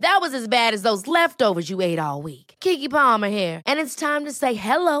flavor. That was as bad as those leftovers you ate all week. Keke Palmer here, and it's time to say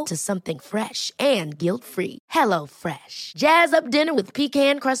hello to something fresh and guilt-free. Hello Fresh. Jazz up dinner with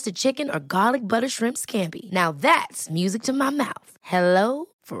pecan-crusted chicken or garlic butter shrimp scampi. Now that's music to my mouth. Hello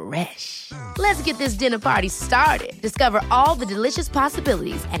Fresh. Let's get this dinner party started. Discover all the delicious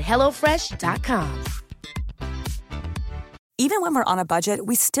possibilities at HelloFresh.com. Even when we're on a budget,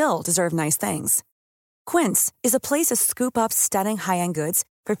 we still deserve nice things. Quince is a place to scoop up stunning high-end goods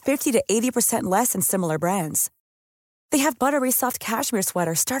for 50 to 80% less than similar brands. They have buttery soft cashmere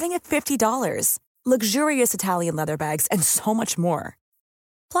sweaters starting at $50, luxurious Italian leather bags, and so much more.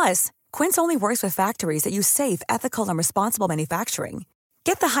 Plus, Quince only works with factories that use safe, ethical, and responsible manufacturing.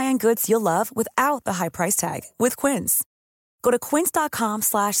 Get the high-end goods you'll love without the high price tag with Quince. Go to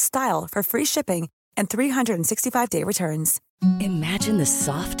quince.com/style for free shipping and 365-day returns. Imagine the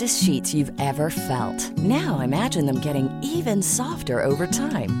softest sheets you've ever felt. Now imagine them getting even softer over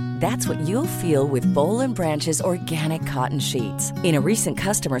time. That's what you'll feel with Boll & Branch's organic cotton sheets. In a recent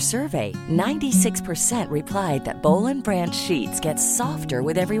customer survey, 96% replied that Boll & Branch sheets get softer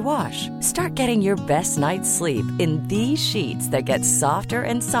with every wash. Start getting your best night's sleep in these sheets that get softer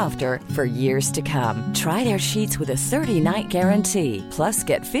and softer for years to come. Try their sheets with a 30-night guarantee. Plus,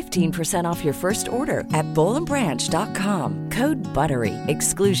 get 15% off your first order at bollandbranch.com. Code BUTTERY.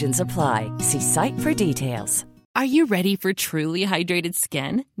 Exclusions apply. See site for details. Are you ready for truly hydrated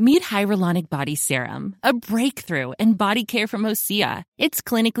skin? Meet Hyaluronic Body Serum, a breakthrough in body care from Osea. It's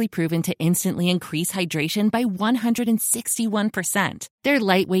clinically proven to instantly increase hydration by 161%. Their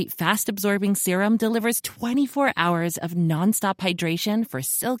lightweight, fast-absorbing serum delivers 24 hours of nonstop hydration for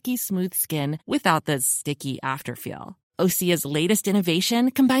silky smooth skin without the sticky afterfeel. Osea's latest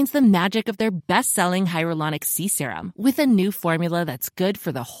innovation combines the magic of their best-selling Hyaluronic Sea Serum with a new formula that's good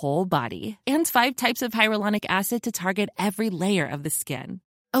for the whole body and 5 types of hyaluronic acid to target every layer of the skin.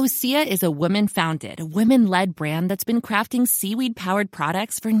 Osea is a women-founded, women-led brand that's been crafting seaweed-powered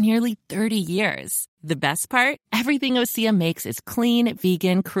products for nearly 30 years. The best part? Everything Osea makes is clean,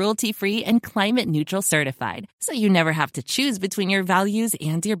 vegan, cruelty-free, and climate-neutral certified, so you never have to choose between your values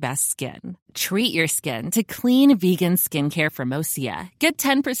and your best skin. Treat your skin to clean, vegan skincare from Osea. Get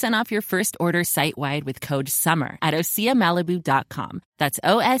 10% off your first order site-wide with code SUMMER at OseaMalibu.com. That's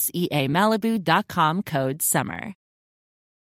OSEA Malibu.com, code SUMMER.